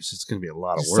issues. It's going to be a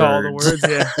lot of Just words. saw the words,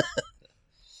 yeah.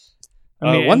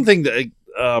 I mean, one thing that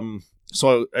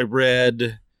I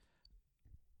read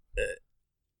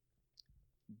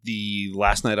the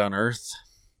Last Night on Earth.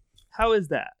 How is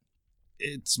that?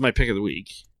 It's my pick of the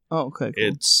week. Oh, okay,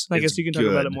 cool. I I guess you can talk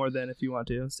about it good. more then if you want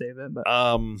to save it. But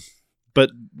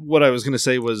But what I was going to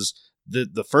say was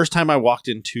the first time I walked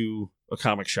into a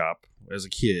comic shop as a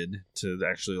kid to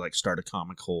actually like start a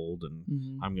comic hold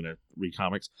and I'm going to read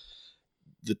comics,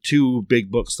 the two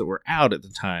big books that were out at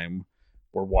the time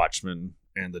were Watchmen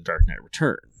and The Dark Knight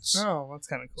Returns. oh, that's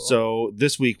kind of cool. So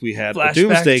this week we had a Flashback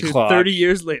Doomsday to Clock, 30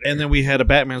 years later, and then we had a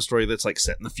Batman story that's like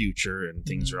set in the future and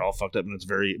things are all fucked up and it's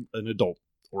very an adult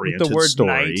with oriented the word story.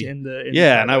 night in the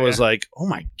Yeah, and I title, was like, "Oh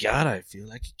my god, I feel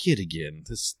like a kid again."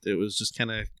 It was just kind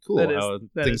of cool That is- how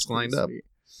that things is pretty lined up. sweet.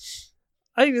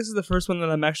 I think this is the first one that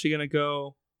I'm actually going to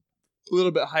go a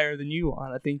little bit higher than you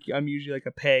on. I think I'm usually like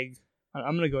a peg.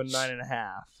 I'm going to go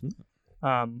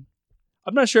 9.5.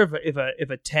 I'm not sure if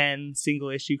a 10 single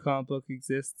issue comic book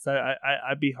exists.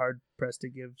 I'd be hard pressed to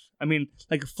give. I mean,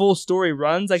 like full story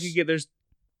runs, I could get. There's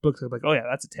books that are like, oh yeah,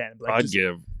 that's a 10. But like, I'd just-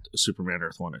 give Superman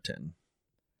Earth 1 a 10.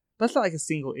 that's not like a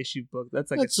single issue book. That's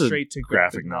like That's a straight to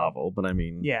graphic novel, but I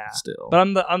mean, Yeah. still. But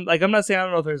I'm not saying I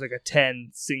don't know if there's like a 10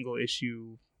 single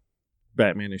issue.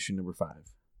 Batman issue number 5.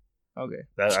 Okay,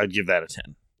 I'd give that a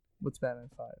 10. what's Batman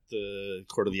 5? The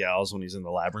Court of the Owls when he's in the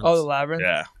labyrinth. Oh, the Labyrinth.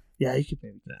 yeah, Yeah, you could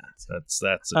maybe. that's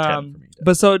a 10 for me.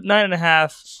 But so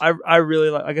 9.5, I really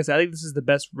like I said, I think this is the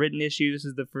best written issue. This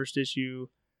is the first issue,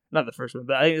 not the first one,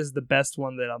 but I think this is the best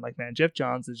one that I'm like, man, Jeff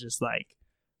Johns is just like,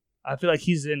 I feel like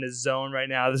he's in his zone right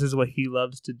now. This is what he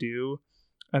loves to do.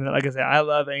 And like I said, I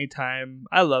love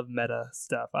meta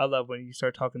stuff. I love when you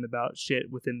start talking about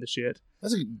shit within the shit.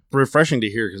 That's refreshing to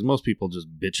hear because most people just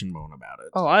bitch and moan about it.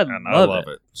 Oh, I and love I love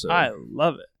it. So I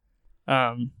love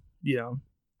it.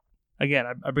 Again,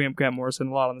 I bring up Grant Morrison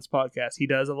a lot on this podcast. He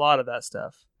does a lot of that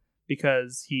stuff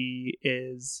because he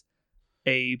is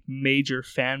a major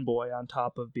fanboy on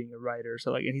top of being a writer.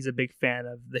 So and he's a big fan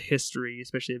of the history,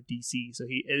 especially of DC. So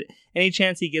any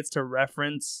chance he gets to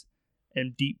reference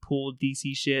and deep pull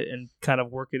DC shit and kind of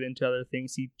work it into other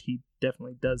things, he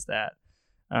definitely does that.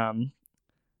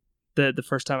 The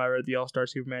first time I read the All-Star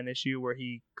Superman issue where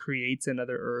he creates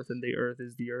another Earth, and the Earth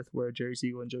is the Earth where Jerry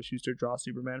Siegel and Joe Shuster draw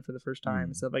Superman for the first time.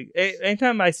 And stuff like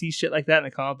anytime I see shit like that in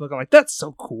a comic book, I'm like, that's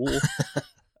so cool.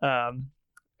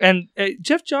 And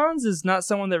Jeff Johns is not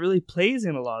someone that really plays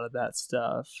in a lot of that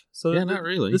stuff. So Yeah, not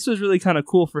really. This was really kind of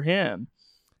cool for him.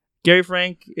 Gary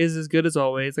Frank is as good as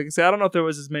always. Like I said, I don't know if there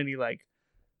was as many like,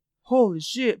 holy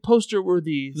shit, poster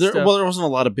worthy stuff. Well, there wasn't a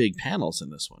lot of big panels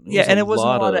in this one. And it wasn't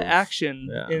a lot of action.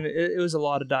 Yeah. And it was a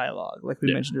lot of dialogue, like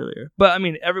we mentioned earlier. But I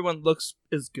mean, everyone looks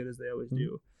as good as they always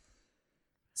do.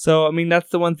 So, I mean, that's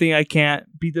the one thing I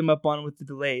can't beat them up on with the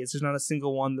delays. There's not a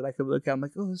single one that I could look at. I'm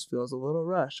like, oh, this feels a little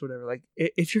rushed, whatever. Like,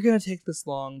 if you're going to take this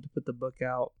long to put the book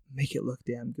out, make it look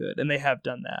damn good. And they have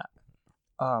done that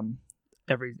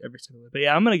every single way. But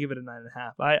yeah, I'm going to give it a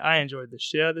 9.5. I enjoyed the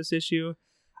shit out of this issue.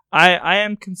 I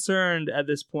am concerned at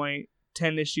this point,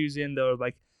 10 issues in, though,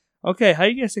 like, okay, how are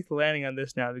you going to stick the landing on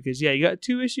this now? Because, yeah, you got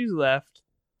 2 issues left.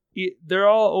 They're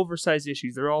all oversized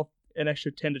issues. They're all an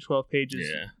extra 10 to 12 pages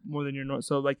more than your normal.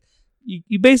 So, like,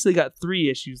 you basically got 3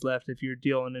 issues left if you're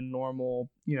dealing in normal,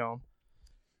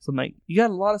 So, I'm like, you got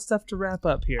a lot of stuff to wrap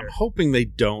up here. I'm hoping they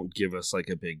don't give us, like,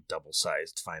 a big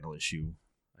double-sized final issue.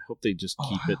 I hope they just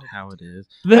keep it how it is.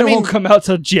 Then it won't come out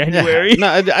till January. Yeah. No,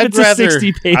 I'd it's rather... a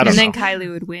 60 page. And then Kylie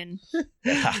would win.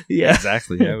 Yeah.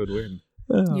 Exactly. I would win.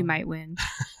 You might win.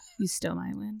 You still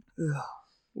might win.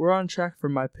 We're on track for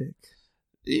my pick.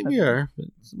 Yeah, we are.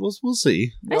 We'll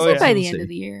see. I said by the We'll end see. of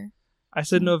the year. I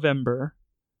said November.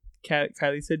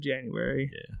 Kylie said January.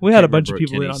 Yeah. We had Can't a bunch of remember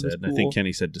what people in Kenny on this said. pool. I think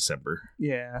Kenny said December.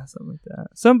 Yeah, something like that.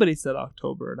 Somebody said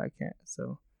October, and I can't.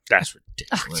 So That's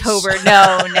ridiculous. October.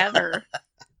 No, never.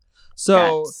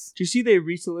 did you see they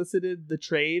resolicited the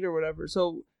trade or whatever?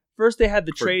 So first they had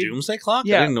the For trade. Doomsday Clock?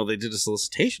 Yeah. I didn't know they did a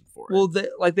solicitation for it. Well,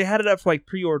 they had it up for like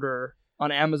pre-order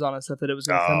on Amazon and stuff that it was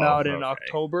going to come out in okay.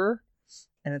 October.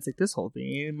 And it's like this whole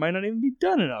thing, it might not even be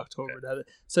done in October. Okay.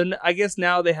 So I guess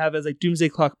now they have as like Doomsday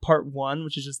Clock Part 1,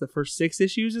 which is just the first 6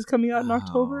 issues is coming out in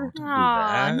October. Don't do Oh,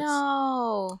 that.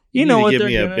 no. You know need to what give they're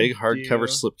me a gonna big hardcover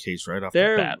do. slipcase right off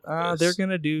the bat. with They're this.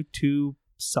 going to do 2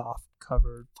 soft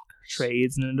covered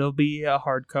trades, and then there'll be a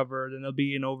hardcover, then there'll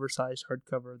be an oversized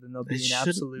hardcover, then there'll be It an should-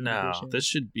 absolute no, edition. this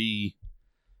should be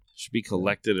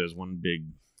collected as one big.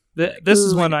 This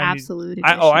is one I need. absolute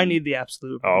I need the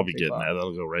absolute. I'll be Doomsday getting Clock. that.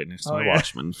 That'll go right next to Oh, my yeah.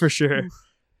 Watchmen. For sure.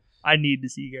 I need to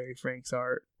see Gary Frank's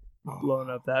art blown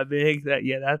up that big.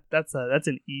 That's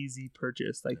an easy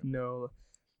purchase. Like no,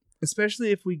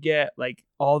 especially if we get like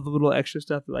all the little extra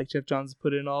stuff that like Jeff Johns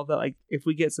put in, all that. Like if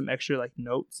we get some extra like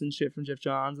notes and shit from Jeff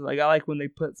Johns, like I like when they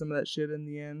put some of that shit in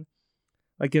the end.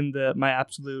 Like in my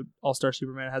absolute All-Star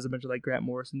Superman has a bunch of like Grant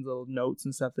Morrison's little notes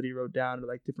and stuff that he wrote down, or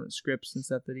like different scripts and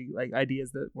stuff that he like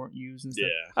ideas that weren't used and stuff.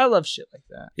 Yeah. I love shit like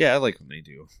that. Yeah, I like when they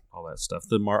do all that stuff.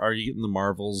 Are you getting the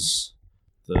Marvels,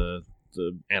 the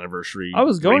anniversary? I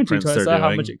was going to reprints until I they're saw how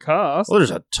doing? much it cost. Well, there's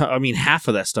a ton. I mean, half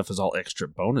of that stuff is all extra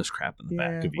bonus crap in the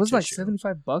back of each was it like issue.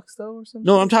 $75 though or something?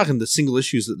 No, I'm talking the single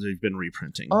issues that they've been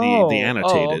reprinting. Oh, the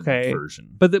annotated okay. version.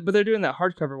 But they're doing that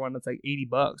hardcover one that's like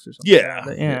 $80 or something. Yeah.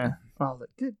 Yeah. I was like,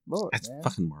 good lord, That's man.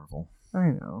 fucking Marvel. I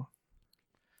know.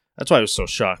 That's why I was so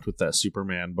shocked with that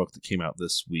Superman book that came out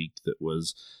this week. That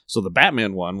was the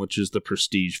Batman one, which is the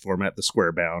prestige format, the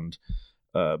square bound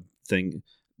thing.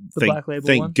 The Black Label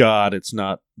Thank one? God it's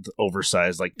not the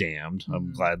oversized like Damned. I'm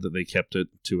Mhm. glad that they kept it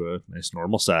to a nice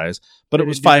normal size. But They it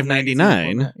was did the $5.99, magazine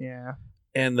format, Yeah.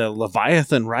 and the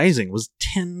Leviathan Rising was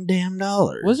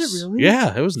 $10. Was it really?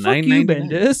 Yeah, it was Fuck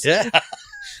 $9.99. you, Bendis. Yeah.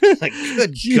 Like,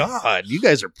 good God, you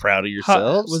guys are proud of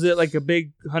yourselves. Was it like a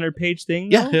big 100-page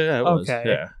thing? Yeah, though? yeah, it was. Okay.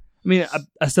 Yeah. I mean,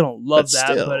 I still don't love But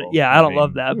that, still, but yeah, I don't I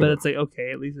love mean, that, but it's like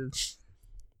okay, at least it's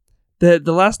the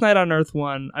Last Night on Earth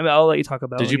one. I mean, I'll let you talk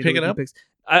about. Did when you do pick your it up? picks.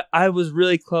 I was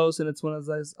really close, and it's one of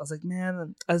those. I was like,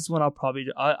 man, this one I'll probably.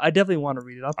 I definitely want to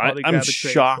read it. I'll probably grab I'm a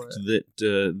trade shocked for it.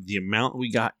 that the amount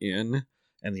we got in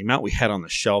and the amount we had on the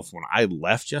shelf when I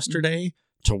left yesterday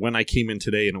to when I came in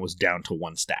today, and it was down to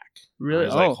 1 stack. Really? I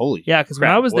was like, holy yeah, because when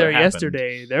crap, I was what there happened?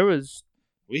 yesterday, there was.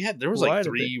 There was Quite like a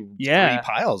three Yeah.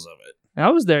 piles of it. I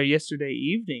was there yesterday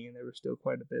evening, and there was still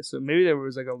quite a bit. So maybe there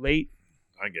was like a late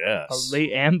I guess.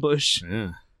 ambush.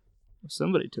 Yeah.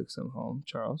 Somebody took some home,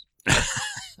 Charles.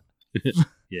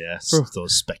 Yes.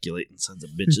 Those speculating sons of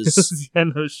bitches. Yeah,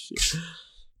 no shit.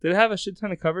 Did it have a shit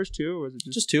ton of covers too, or was it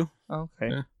just? Just 2. Oh,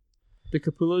 okay. Yeah. Did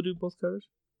Capullo do both covers?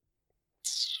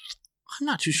 I'm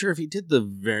not too sure if he did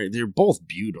they're both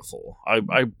beautiful.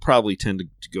 I probably tend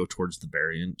to go towards the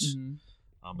variant.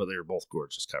 But they were both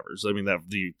gorgeous covers. I mean,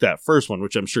 that first one,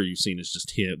 which I'm sure you've seen, is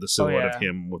just him, the silhouette yeah. of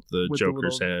him with the With the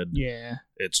Joker's little- head. Yeah.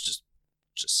 It's just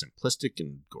just simplistic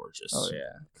and gorgeous. Oh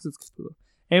yeah, because it's cool.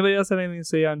 Anybody else have anything to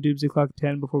say on Doomsday Clock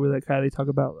 10 before we let Kylie talk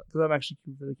about it? Because I'm actually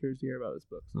really curious to hear about this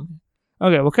book.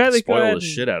 Okay, well, Kylie, go Spoil ahead the and-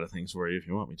 shit out of things for you if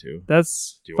you want me to.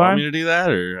 That's Do you fine. want me to do that,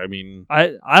 or I mean,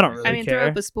 I don't really I mean, care. throw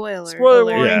up a spoiler. Spoiler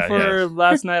alert. warning Yeah, for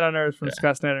Last Night on Earth from Yeah.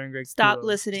 Scott Snyder and Greg. Stop Capullo.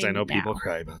 listening. because I know people now.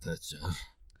 cry about that stuff.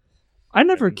 I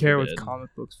never I'm care with dead. comic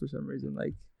books for some reason.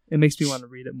 Like, it makes me want to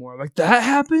read it more. I'm like, that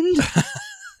happened?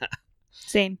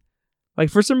 Same. Like,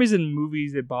 for some reason,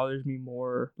 movies, it bothers me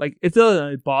more. Like, it doesn't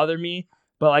really bother me,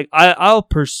 but like, I'll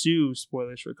pursue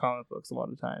spoilers for comic books a lot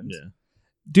of times. Yeah.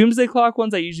 Doomsday Clock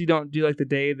ones, I usually don't do like the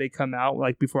day they come out,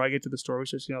 like before I get to the story,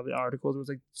 so you know the articles. It was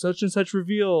like such and such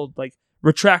revealed, like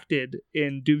retracted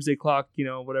in Doomsday Clock, you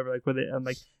know, whatever. Like where they, I'm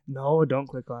like, no, don't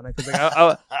click on it because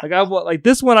like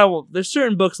this one, I will. There's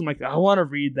certain books I'm like, I want to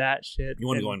read that shit. You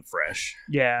want to And- go in fresh.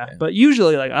 yeah, Yeah. but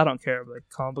usually like I don't care. Like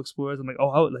comic book spoilers, I'm like, oh,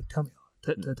 I would like tell me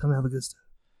all the good stuff.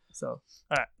 So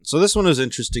So this one was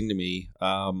interesting to me.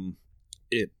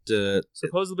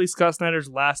 supposedly Scott Snyder's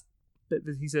last.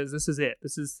 He says this is it.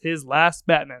 This is his last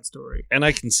Batman story. And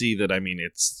I can see that. I mean,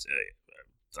 it's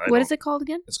What is it called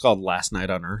again? It's called Last Night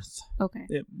on Earth. Okay.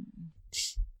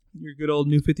 Your good old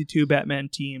New 52 Batman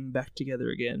team back together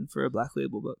again for a Black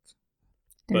Label book.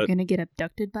 They're But- gonna get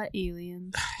abducted by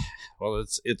aliens. Well,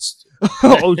 it's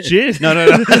Oh, shit. No.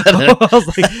 I was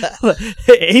like,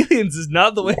 hey, Aliens is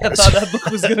not the way I thought that book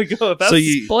was going to go. If that's, So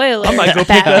you- Spoiler. I might go pick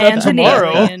that up Batman's an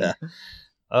tomorrow.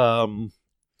 alien.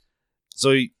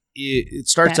 So it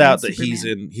starts Batman, out that he's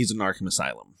Superman. in Arkham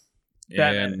Asylum,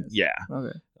 Batman and is. yeah,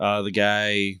 okay. the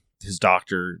guy, his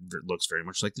doctor looks very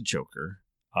much like the Joker.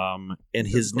 And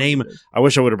his Of course name, it is. I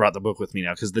wish I would have brought the book with me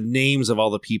now, because the names of all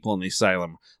the people in the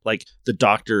asylum, like the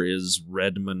doctor is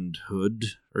Redmond Hood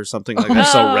or something like that.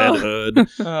 So Oh. Red Hood,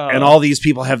 Oh. and all these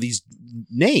people have these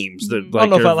names that I don't like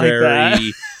know if I are like that.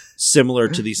 very similar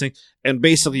to these things. And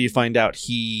basically, you find out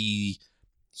he's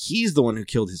the one who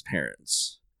killed his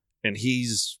parents, and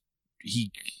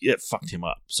it fucked him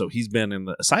up. So he's been in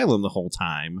the asylum the whole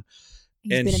time. He's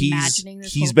been imagining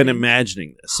this. he's whole been thing.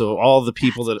 imagining this. So all the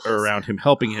people That's that are around him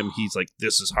helping him, he's like,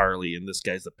 this is Harley, and this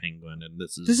guy's the Penguin, and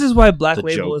this is why Black the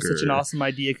Label is such an Joker. awesome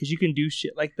idea because you can do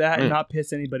shit like that and Mm. not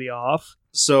piss anybody off.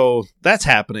 So that's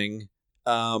happening.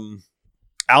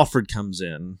 Alfred comes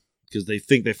in because they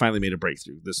think they finally made a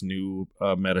breakthrough. This new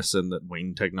medicine that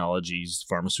Wayne Technologies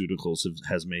Pharmaceuticals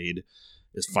has made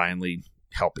is finally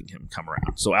helping him come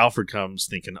around. So Alfred comes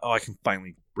thinking, oh, I can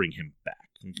finally bring him back.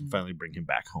 I can finally bring him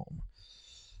back home.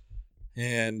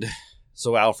 And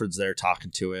so Alfred's there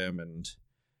talking to him, and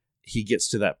he gets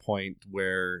to that point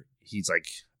where he's like,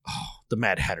 oh, the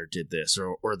Mad Hatter did this,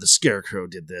 or the Scarecrow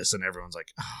did this, and everyone's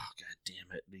like, oh, god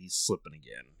damn it, he's slipping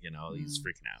again, he's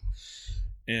freaking out.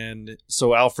 And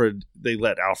so they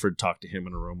let Alfred talk to him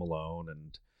in a room alone,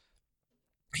 and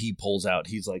he pulls out,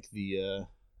 he's like, the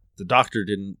doctor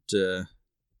didn't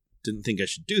think I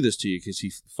should do this to you because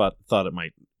he thought it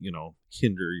might,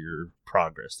 hinder your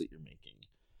progress that you're making.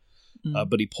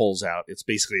 But he pulls out, it's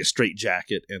basically a straight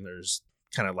jacket, and there's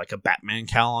kind of like a Batman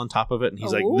cowl on top of it, and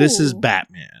he's like, this is Ooh.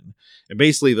 Batman. And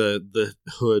basically the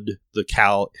hood, the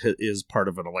cowl is part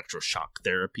of an electroshock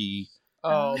therapy.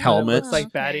 Oh, Helmet. Looks like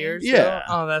Okay. bat ears. Yeah.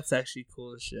 Oh, that's actually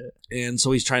cool as shit. And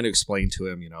so he's trying to explain to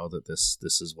him, that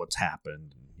this is what's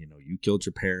happened. You killed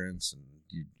your parents, and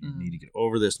you need to get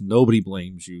over this. Nobody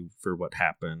blames you for what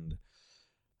happened.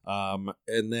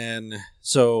 And then,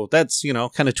 so that's,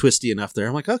 kind of twisty enough there.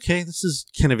 I'm like, okay, this is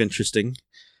kind of interesting.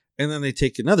 And then they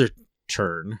take another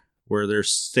turn where they're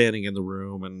standing in the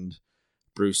room, and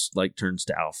Bruce turns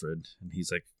to Alfred, and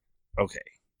he's like, okay,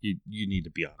 you need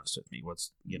to be honest with me.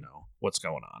 What's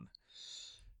going on?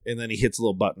 And then he hits a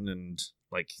little button, and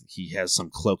he has some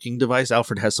cloaking device.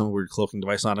 Alfred has some weird cloaking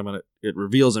device on him, and it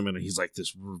reveals him, and he's like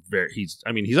this he's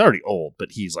already old,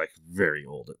 but he's very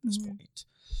old at this point.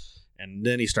 And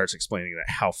then he starts explaining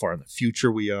that how far in the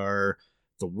future we are.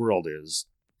 The world is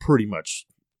pretty much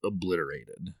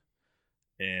obliterated.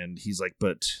 And he's like,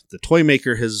 but the toy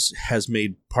maker has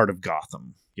made part of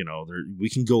Gotham. We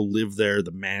can go live there.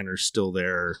 The manor's still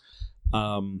there.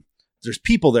 There's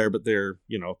people there, but they're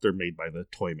made by the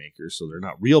toy makers, so they're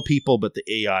not real people, but the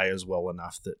AI is well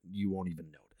enough that you won't even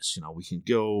notice. We can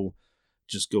go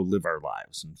live our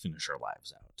lives and finish our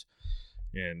lives out.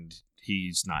 And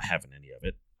he's not having any of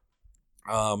it.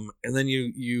 And then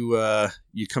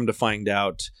you come to find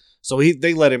out. So he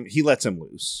lets him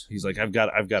loose. He's like, I've got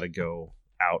to go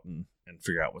out and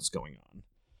figure out what's going on.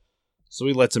 So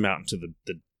he lets him out into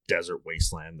the desert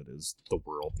wasteland that is the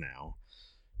world now,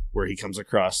 where he comes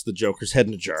across the Joker's head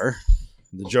in a jar.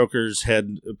 The Joker's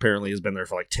head apparently has been there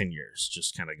for like 10 years,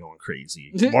 just kind of going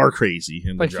crazy. More crazy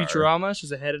in the Like jar. Futurama,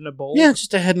 she's a head in a bowl. Yeah,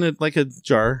 just a head in like a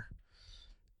jar.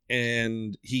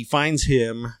 And he finds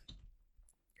him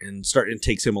and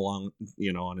takes him along,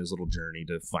 on his little journey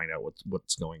to find out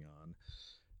what's going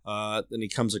on. Then he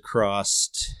comes across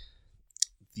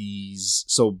these.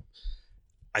 So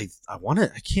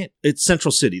it's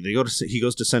Central City. He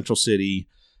goes to Central City,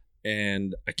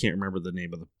 and I can't remember the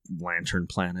name of the lantern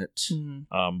planet.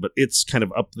 Mm-hmm. But it's kind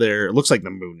of up there. It looks like the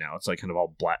moon now. It's like kind of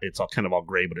all black. It's all kind of all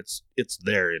gray, but it's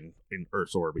there in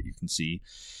Earth's orbit. You can see.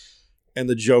 And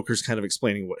the Joker's kind of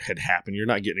explaining what had happened. You're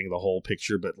not getting the whole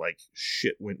picture, but like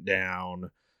shit went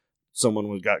down.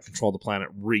 Someone got control of the planet.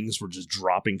 Rings were just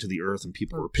dropping to the Earth, and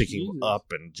people were picking them up,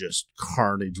 and just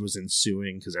carnage was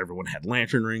ensuing because everyone had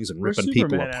lantern rings and ripping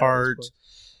people apart.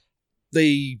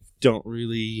 They don't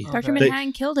really. Dr.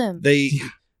 Manhattan killed him.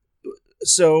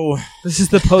 So this is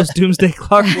the post-Doomsday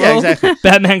Clock world. Yeah, exactly.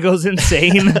 Batman goes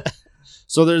insane.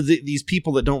 So they're these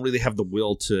people that don't really have the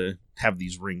will to have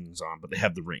these rings on, but they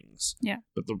have the rings. Yeah.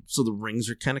 But the rings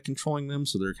are kind of controlling them,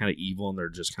 so they're kind of evil, and they're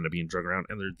just kind of being drug around,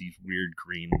 and they're these weird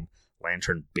green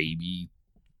lantern baby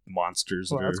monsters.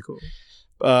 Well, that's cool.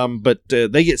 But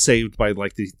they get saved by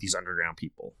like these underground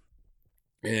people,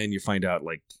 and you find out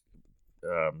like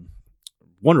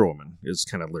Wonder Woman is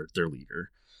kind of their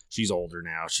leader. She's older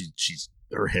now. She's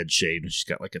her head shaved, and she's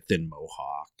got like a thin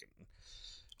mohawk.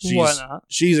 And Why not?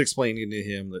 She's explaining to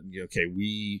him that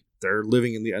they're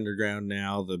living in the underground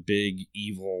now. The big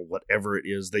evil, whatever it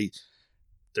is, they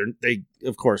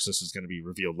of course this is going to be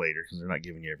revealed later because they're not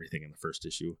giving you everything in the first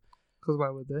issue. Because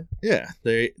why would they? Yeah,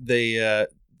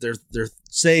 they're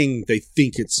saying they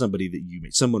think it's somebody that you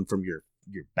made, someone from your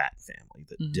Bat family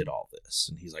that did all this,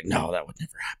 and he's like, no, that would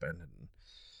never happen.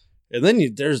 And then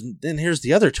here's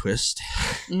the other twist.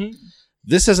 Mm-hmm.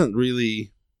 This isn't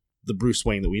really the Bruce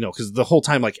Wayne that we know, because the whole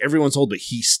time, like, everyone's old, but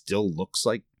he still looks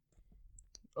like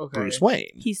Bruce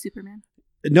Wayne. He's Superman.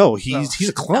 No, he's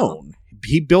a clone.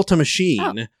 He built a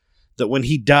machine that when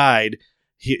he died,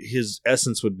 his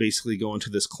essence would basically go into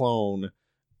this clone,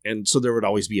 and so there would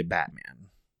always be a Batman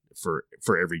for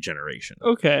every generation.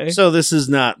 Okay. So this is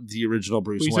not the original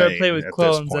Bruce Wayne. We start playing with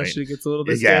clones, that shit gets a little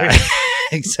bit scary. Yeah,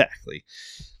 exactly.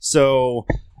 So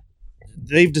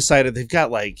they've decided they've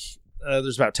got like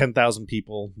there's about 10,000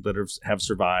 people that have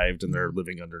survived, and they're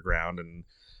living underground,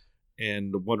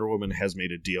 and Wonder Woman has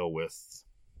made a deal with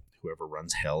whoever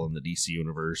runs hell in the DC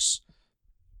universe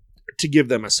to give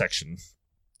them a section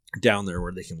down there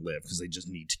where they can live, because they just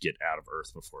need to get out of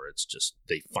Earth before it's just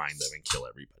they find them and kill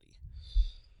everybody.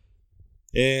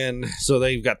 And so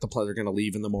they've got they're going to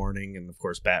leave in the morning, and of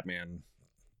course Batman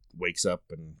wakes up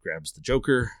and grabs the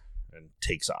Joker and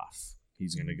takes off.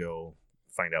 He's going to go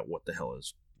find out what the hell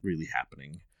is really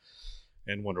happening.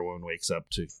 And Wonder Woman wakes up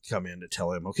to come in to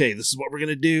tell him, okay, this is what we're going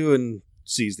to do, and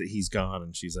sees that he's gone,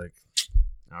 and she's like,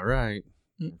 all right,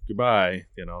 goodbye.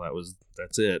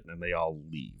 That's it. And they all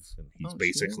leave, and he's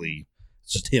basically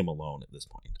it's just him alone at this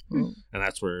point. And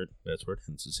that's where it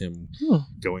ends, is him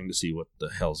going to see what the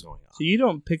hell's going on. So you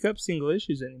don't pick up single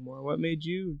issues anymore. What made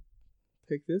you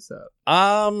pick this up?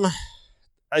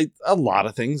 A lot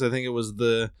of things. I think it was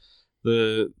the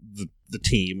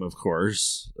team, of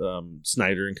course.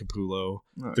 Snyder and Capullo.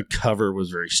 Right. The cover was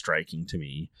very striking to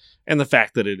me, and the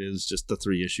fact that it is just the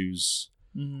 3 issues.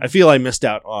 I feel I missed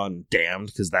out on Damned,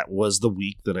 because that was the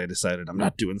week that I decided I'm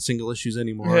not doing single issues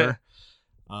anymore.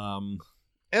 Yeah.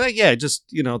 And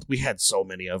just we had so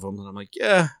many of them, and I'm like,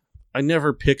 I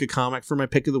never pick a comic for my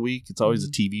pick of the week. It's always a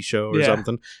TV show or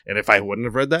something. And if I wouldn't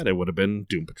have read that, it would have been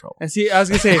Doom Patrol. And see, I was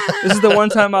gonna say, this is the one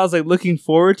time I was like looking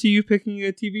forward to you picking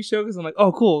a TV show, because I'm like,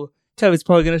 oh cool, Kevin's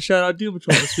probably gonna shout out Doom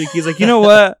Patrol this week. He's like, you know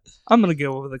what? I'm gonna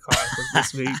go over the comic book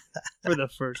this week for the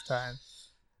first time.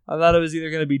 I thought it was either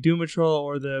going to be Doom Patrol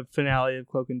or the finale of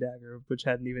Cloak and Dagger, which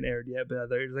hadn't even aired yet. But I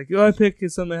thought he was like, I pick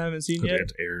something I haven't seen yet.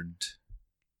 It aired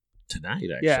tonight,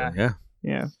 actually.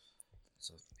 Yeah.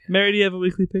 So, Mary, do you have a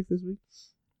weekly pick this week?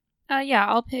 Yeah,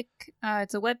 I'll pick.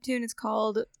 It's a webtoon. It's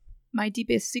called My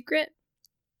Deepest Secret,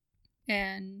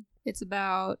 and it's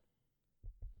about.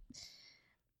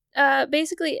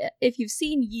 Basically, if you've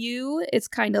seen You, it's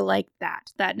kind of like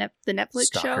that. The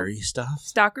Netflix show.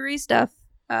 Stalkery stuff.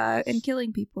 And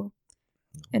killing people,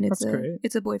 and it's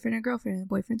a boyfriend and girlfriend, and the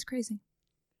boyfriend's crazy.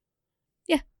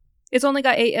 Yeah, it's only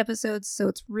got 8 episodes, so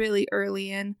it's really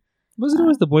early in. Was it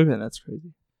always the boyfriend that's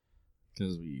crazy?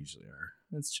 Because we usually are.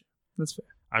 That's true. That's fair.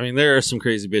 I mean, there are some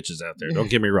crazy bitches out there. Don't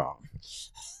get me wrong.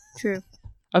 True.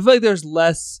 I feel like there's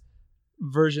less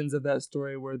versions of that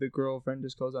story where the girlfriend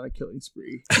just goes on a killing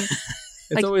spree.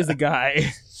 It's Like- always the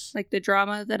guy. Like the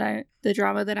drama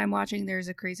that I'm watching, there's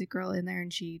a crazy girl in there,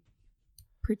 and she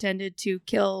pretended to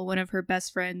kill one of her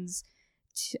best friends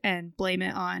and blame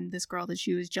it on this girl that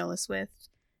she was jealous with.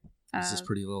 Is this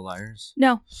Pretty Little Liars?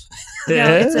 No,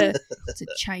 it's a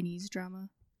Chinese drama.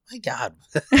 My God.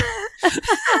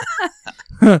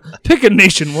 Pick a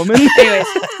nation, woman. Anyways,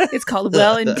 it's called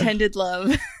Well Intended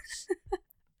Love.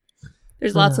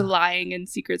 There's lots of lying and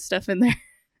secret stuff in there,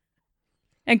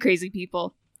 and crazy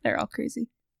people. They're all crazy.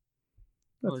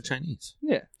 Oh, they're Chinese.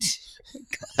 Yeah.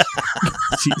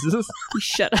 Jesus. You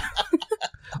shut up.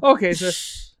 Okay, so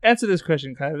answer this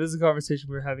question, Kyle. This is a conversation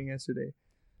we were having yesterday.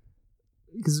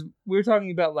 Because we were talking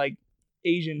about like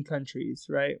Asian countries,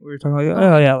 right? We were talking like,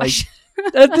 oh yeah, like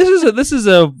this is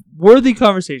a worthy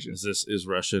conversation. Is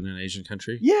Russia an Asian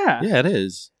country? Yeah. Yeah, it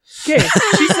is. Okay.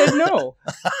 She said no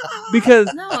because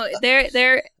No,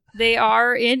 they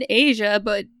are in Asia,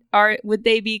 but would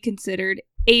they be considered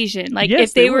Asian? Like Yes,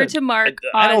 if they they were would. to mark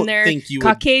I on don't their think you would.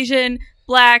 Caucasian,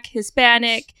 Black,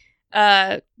 Hispanic,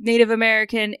 Native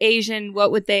American, Asian,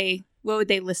 what would they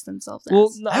list themselves as?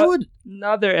 well, I would.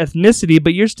 not their ethnicity,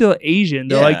 but you're still Asian.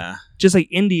 They're like Yeah. just like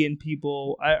Indian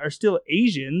people are still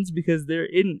Asians because they're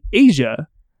in Asia.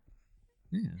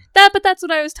 but that's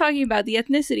what I was talking about, the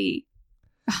ethnicity.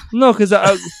 No, because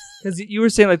you were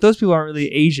saying like those people aren't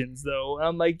really Asians though.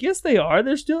 I'm like, yes, they are.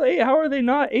 They're still. How are they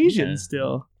not Asian Yeah.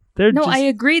 still? They're No, just, I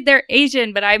agreed they're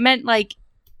Asian, but I meant like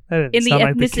that didn't in the sound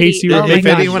like the ethnicity. case you were Oh my If making.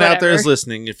 gosh, anyone out there is whatever.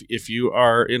 listening, if you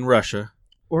are in Russia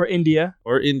Or India.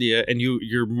 or India and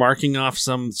you're marking off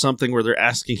something where they're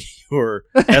asking your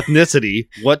ethnicity,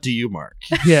 what do you mark?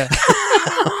 Yeah.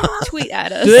 tweet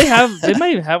at us. Do they have? They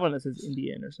might even have one that says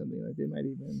Indian or something. Like they might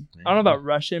even. I don't know about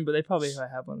Russian, but they probably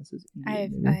have one that says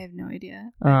Indian. I have no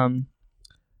idea.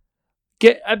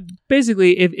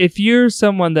 Basically, if you're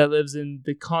someone that lives in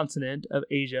the continent of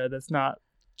Asia, that's not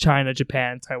China,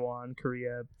 Japan, Taiwan,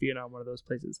 Korea, Vietnam, one of those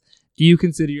places, do you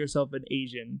consider yourself an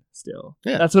Asian still?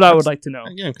 Yeah, That's what I would like to know.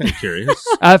 Yeah, I'm kind of curious.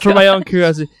 For my own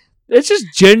curiosity. It's just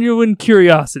genuine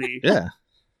curiosity. Yeah.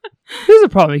 Here's the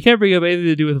problem. You can't bring up anything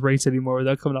to do with race anymore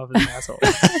without coming off as an asshole.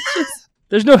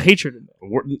 There's no hatred in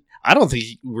it. I don't think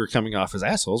we're coming off as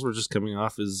assholes. We're just coming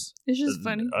off as It's just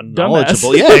funny.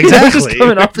 unknowledgeable. Dumbass. Yeah, We're exactly. just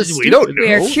coming off as we don't stupid. know.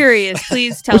 We are curious.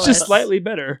 Please tell Which us. is slightly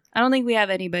better. I don't think we have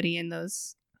anybody in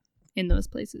those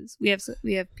places. We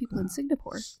have people in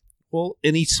Singapore. Well,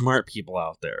 any smart people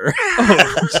out there.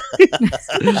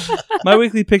 My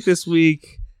weekly pick this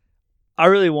week, I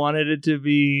really wanted it to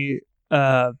be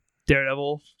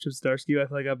Daredevil, Chip Zdarsky. I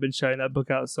feel like I've been shouting that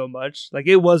book out so much. Like,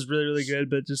 it was really, really good,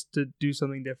 but just to do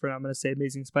something different, I'm going to say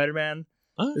Amazing Spider-Man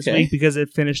this Okay. week because it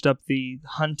finished up the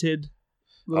Hunted.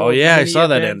 Oh yeah, I mini saw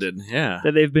that event ended. Yeah.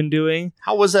 that they've been doing.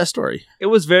 How was that story? It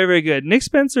was very, very good. Nick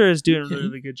Spencer is doing a Okay. really,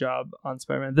 really good job on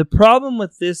Spider-Man. The problem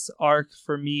with this arc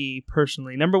for me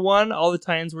personally, number one, all the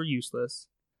tie-ins were useless.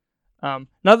 Not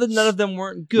that none of them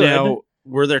weren't good. Now,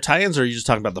 were there tie-ins, or are you just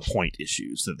talking about the point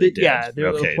issues that they did? Yeah, they were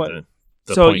okay. little point-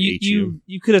 The so point issue.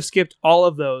 you could have skipped all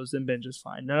of those and been just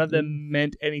fine. None of them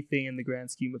meant anything in the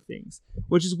grand scheme of things,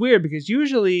 which is weird because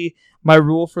usually my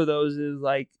rule for those is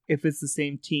like if it's the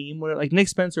same team. Like Nick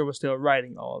Spencer was still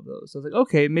writing all of those, so I was like,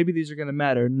 okay, maybe these are going to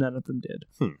matter. None of them did.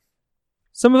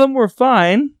 Some of them were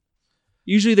fine.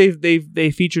 Usually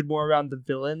they featured more around the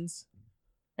villains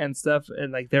and stuff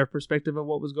and like their perspective of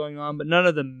what was going on, but none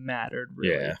of them mattered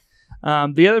really. Yeah.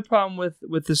 The other problem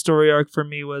with the story arc for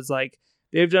me was like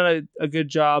they've done a good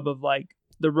job of like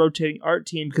the rotating art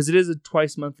team because it is a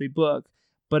twice monthly book,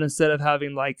 but instead of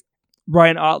having like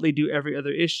Ryan Otley do every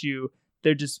other issue,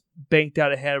 they're just banked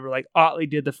out ahead where like Otley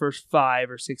did the first 5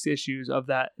 or 6 issues of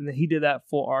that, and then he did that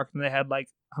full arc, and they had like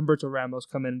Humberto Ramos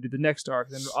come in and do the next arc,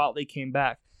 and then Otley came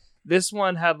back. This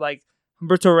one had like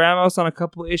Humberto Ramos on a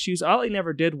couple of issues. Otley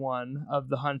never did one of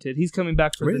the Hunted. He's coming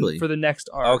back for Really? the next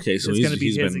arc. Okay, so It's he's gonna be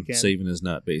his been again. saving his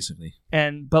nut, basically.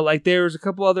 But like there was a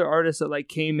couple other artists that like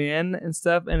came in and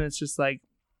stuff, and it's just like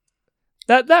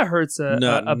that hurts a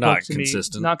Not book to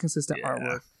consistent. me. Not consistent Yeah.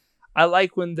 artwork. I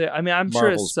like when I'm sure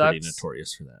it Marvel's pretty sucks.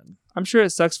 notorious for that. I'm sure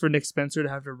it sucks for Nick Spencer to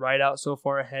have to write out so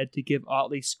far ahead to give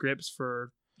Otley scripts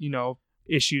for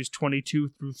issues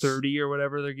 22 through 30 or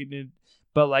whatever they're getting in.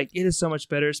 But like it is so much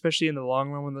better, especially in the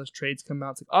long run when those trades come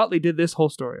out. It's like Otley did this whole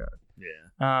story arc.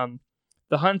 Yeah.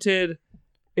 The Hunted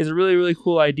is a really, really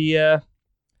cool idea.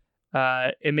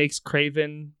 It makes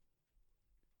Kraven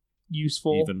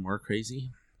useful. Even more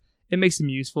crazy. It makes him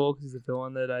useful because he's a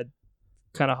villain that I'd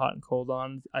kind of hot and cold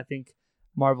on. I think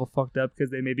Marvel fucked up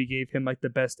because they maybe gave him like the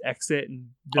best exit and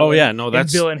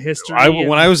That's villain history.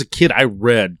 when I was a kid, I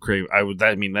read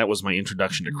Craven. That was my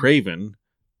introduction to Craven.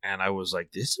 and I was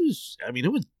like, "This is." I mean,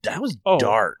 that was Oh.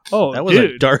 dark. Oh, that was a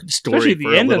dude. dark story Especially the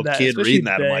for a end of little that, kid especially reading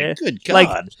that. I'm the- like, "Good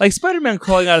God!" like Spider-Man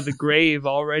crawling out of the grave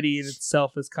already in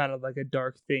itself is kind of like a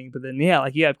dark thing. But then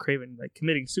like you have Craven like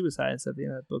committing suicide and stuff in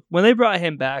that book. When they brought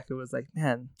him back, it was like,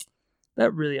 man,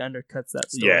 that really undercuts that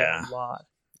story Yeah. a lot.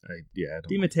 I don't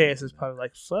DeMatteis is probably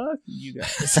like, fuck you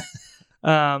guys.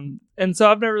 And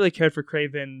so I've never really cared for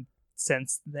Craven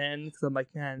since then because I'm like,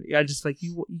 man, I just like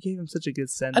you gave him such a good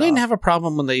send. I didn't have a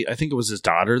problem when I think it was his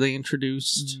daughter they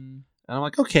introduced, and I'm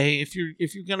like, okay, if you're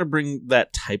gonna bring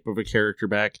that type of a character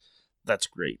back, that's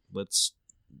great. Let's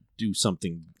do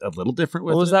something a little different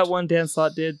with it. What was that one Dan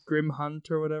Slott did? Grim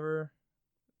Hunt or whatever.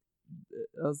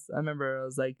 I remember I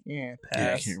was like, pass.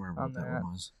 Yeah, I can't remember on what that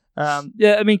one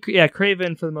was.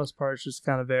 Craven for the most part is just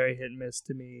kind of very hit and miss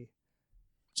to me.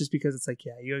 Just because it's like,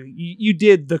 you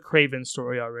did the Craven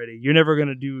story already. You're never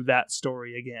gonna do that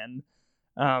story again.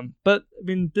 But I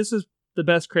mean, this is the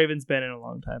best Craven's been in a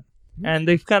long time, and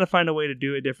they've kind of find a way to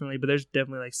do it differently. But there's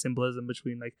definitely like symbolism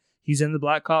between like he's in the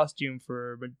black costume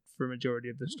for majority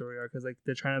of the story arc because like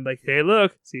they're trying to like, hey,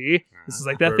 look, see, this is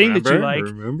like that thing that you like.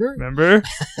 Remember?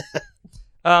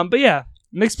 But yeah,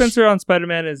 Nick Spencer on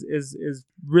Spider-Man is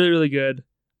really, really good.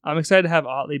 I'm excited to have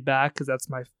Otley back because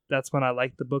that's when I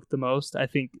like the book the most. I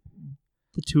think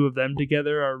the two of them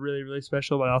together are really, really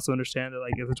special. But I also understand that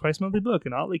like it's a twice monthly book,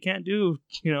 and Otley can't do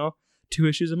 2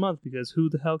 issues a month because who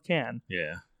the hell can?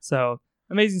 Yeah. So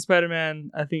Amazing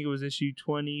Spider-Man. I think it was issue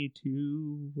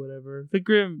 22, whatever.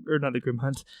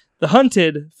 The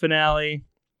Hunted finale.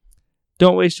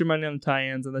 Don't waste your money on the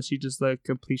tie-ins unless you just like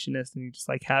completionist and you just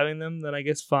like having them. Then I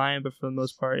guess fine. But for the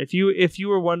most part, if you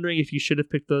were wondering if you should have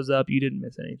picked those up, you didn't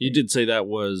miss anything. You did say that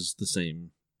was the same.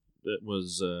 That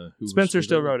was Spencer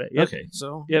still wrote it. Yep. Okay,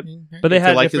 so Yep. I mean, But they if you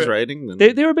had like his different- writing.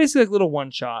 Then They were basically like little one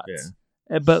shots.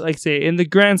 Yeah. But like say in the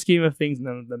grand scheme of things,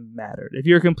 none of them mattered. If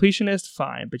you're a completionist,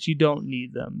 fine, but you don't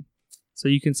need them, so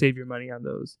you can save your money on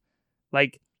those.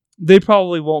 Like they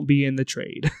probably won't be in the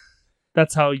trade.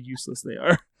 That's how useless they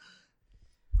are.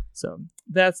 So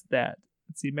that's that.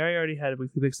 Let's see. Mary already had a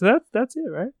weekly pick, so that's it,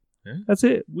 right? Yeah. That's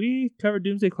it. We covered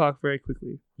Doomsday Clock very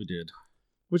quickly, we did.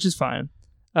 which is fine.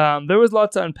 There was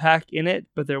lots to unpack in it,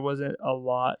 but there wasn't a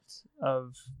lot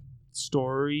of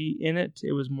story in it.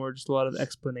 It was more just a lot of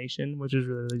explanation, which is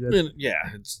really, really good. And, yeah,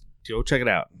 go check it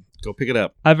out. Go pick it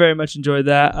up. I very much enjoyed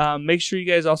that. Make sure you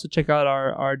guys also check out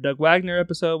our Doug Wagner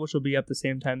episode, which will be up the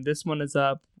same time this one is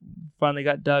up. Finally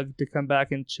got Doug to come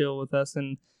back and chill with us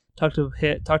and talk to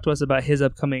us about his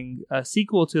upcoming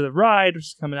sequel to The Ride, which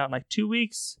is coming out in like 2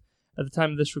 weeks at the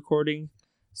time of this recording.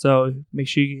 So make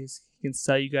sure you guys can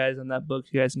sell you guys on that book.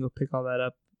 You guys can go pick all that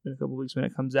up in a couple weeks when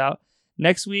it comes out.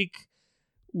 Next week,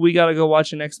 we got to go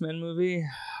watch an X-Men movie.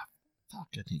 Fuck,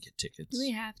 I need to get tickets. Do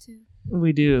we have to?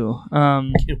 We do.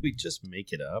 Can we just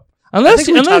make it up? Unless I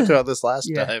think we talked about this last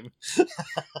Yeah. time.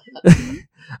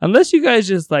 unless you guys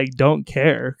just like don't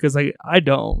care, because like I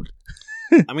don't.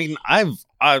 I mean, I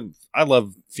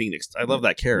love Phoenix. I love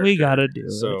that character. We gotta do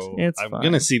So it. It's I'm fine.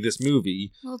 gonna see this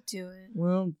movie. We'll do it.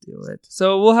 We'll do it.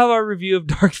 So we'll have our review of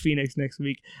Dark Phoenix next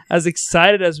week. As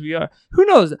excited as we are, who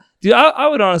knows, dude? I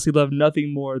would honestly love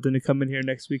nothing more than to come in here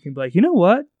next week and be like, you know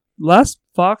what? Last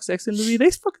Fox X-Men movie,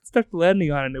 they fucking stuck the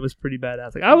landing on it and it was pretty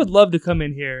badass. Like I would love to come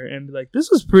in here and be like,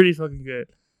 this was pretty fucking good.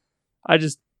 I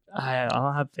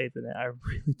don't have faith in it. I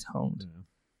really don't.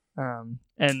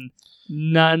 And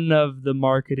none of the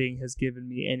marketing has given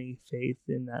me any faith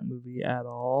in that movie at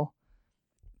all.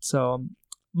 So,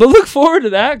 but look forward to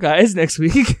that, guys, next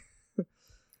week.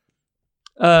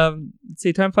 Let's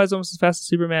see, time flies almost as fast as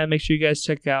Superman. Make sure you guys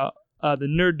check out the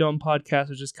Nerd Dome podcast,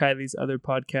 which is Kylie's other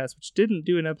podcast, which didn't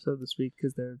do an episode this week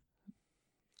because they're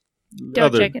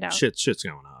Don't check it out. Shit's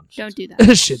going on. Don't do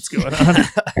that. shit's going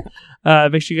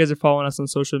on. Make sure you guys are following us on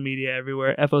social media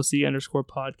everywhere.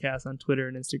 FOC_podcast on Twitter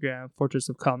and Instagram. Fortress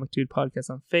of Comic Dude podcast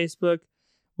on Facebook.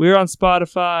 We're on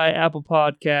Spotify, Apple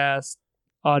Podcasts,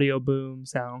 Audio Boom,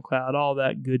 SoundCloud, all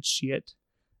that good shit.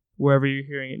 Wherever you're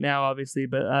hearing it now, obviously,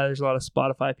 but there's a lot of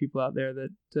Spotify people out there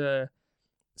that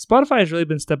Spotify has really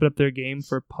been stepping up their game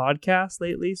for podcasts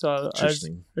lately. So there's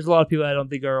a lot of people I don't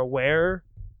think are aware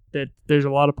that there's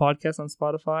a lot of podcasts on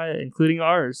Spotify, including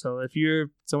ours. So if you're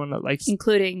someone that likes,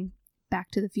 Including Back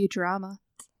to the Futurama.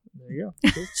 there you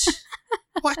go.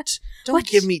 What? Don't What?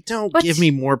 give me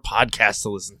What? more podcasts to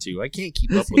listen to. I can't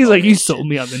keep up with He's all like, that you shit." sold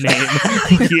me on the name.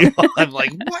 Thank you. I'm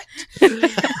like,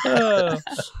 what?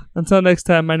 Until next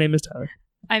time, my name is Tyler,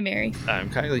 I'm Mary. I'm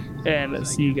Kylie. and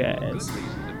see you guys.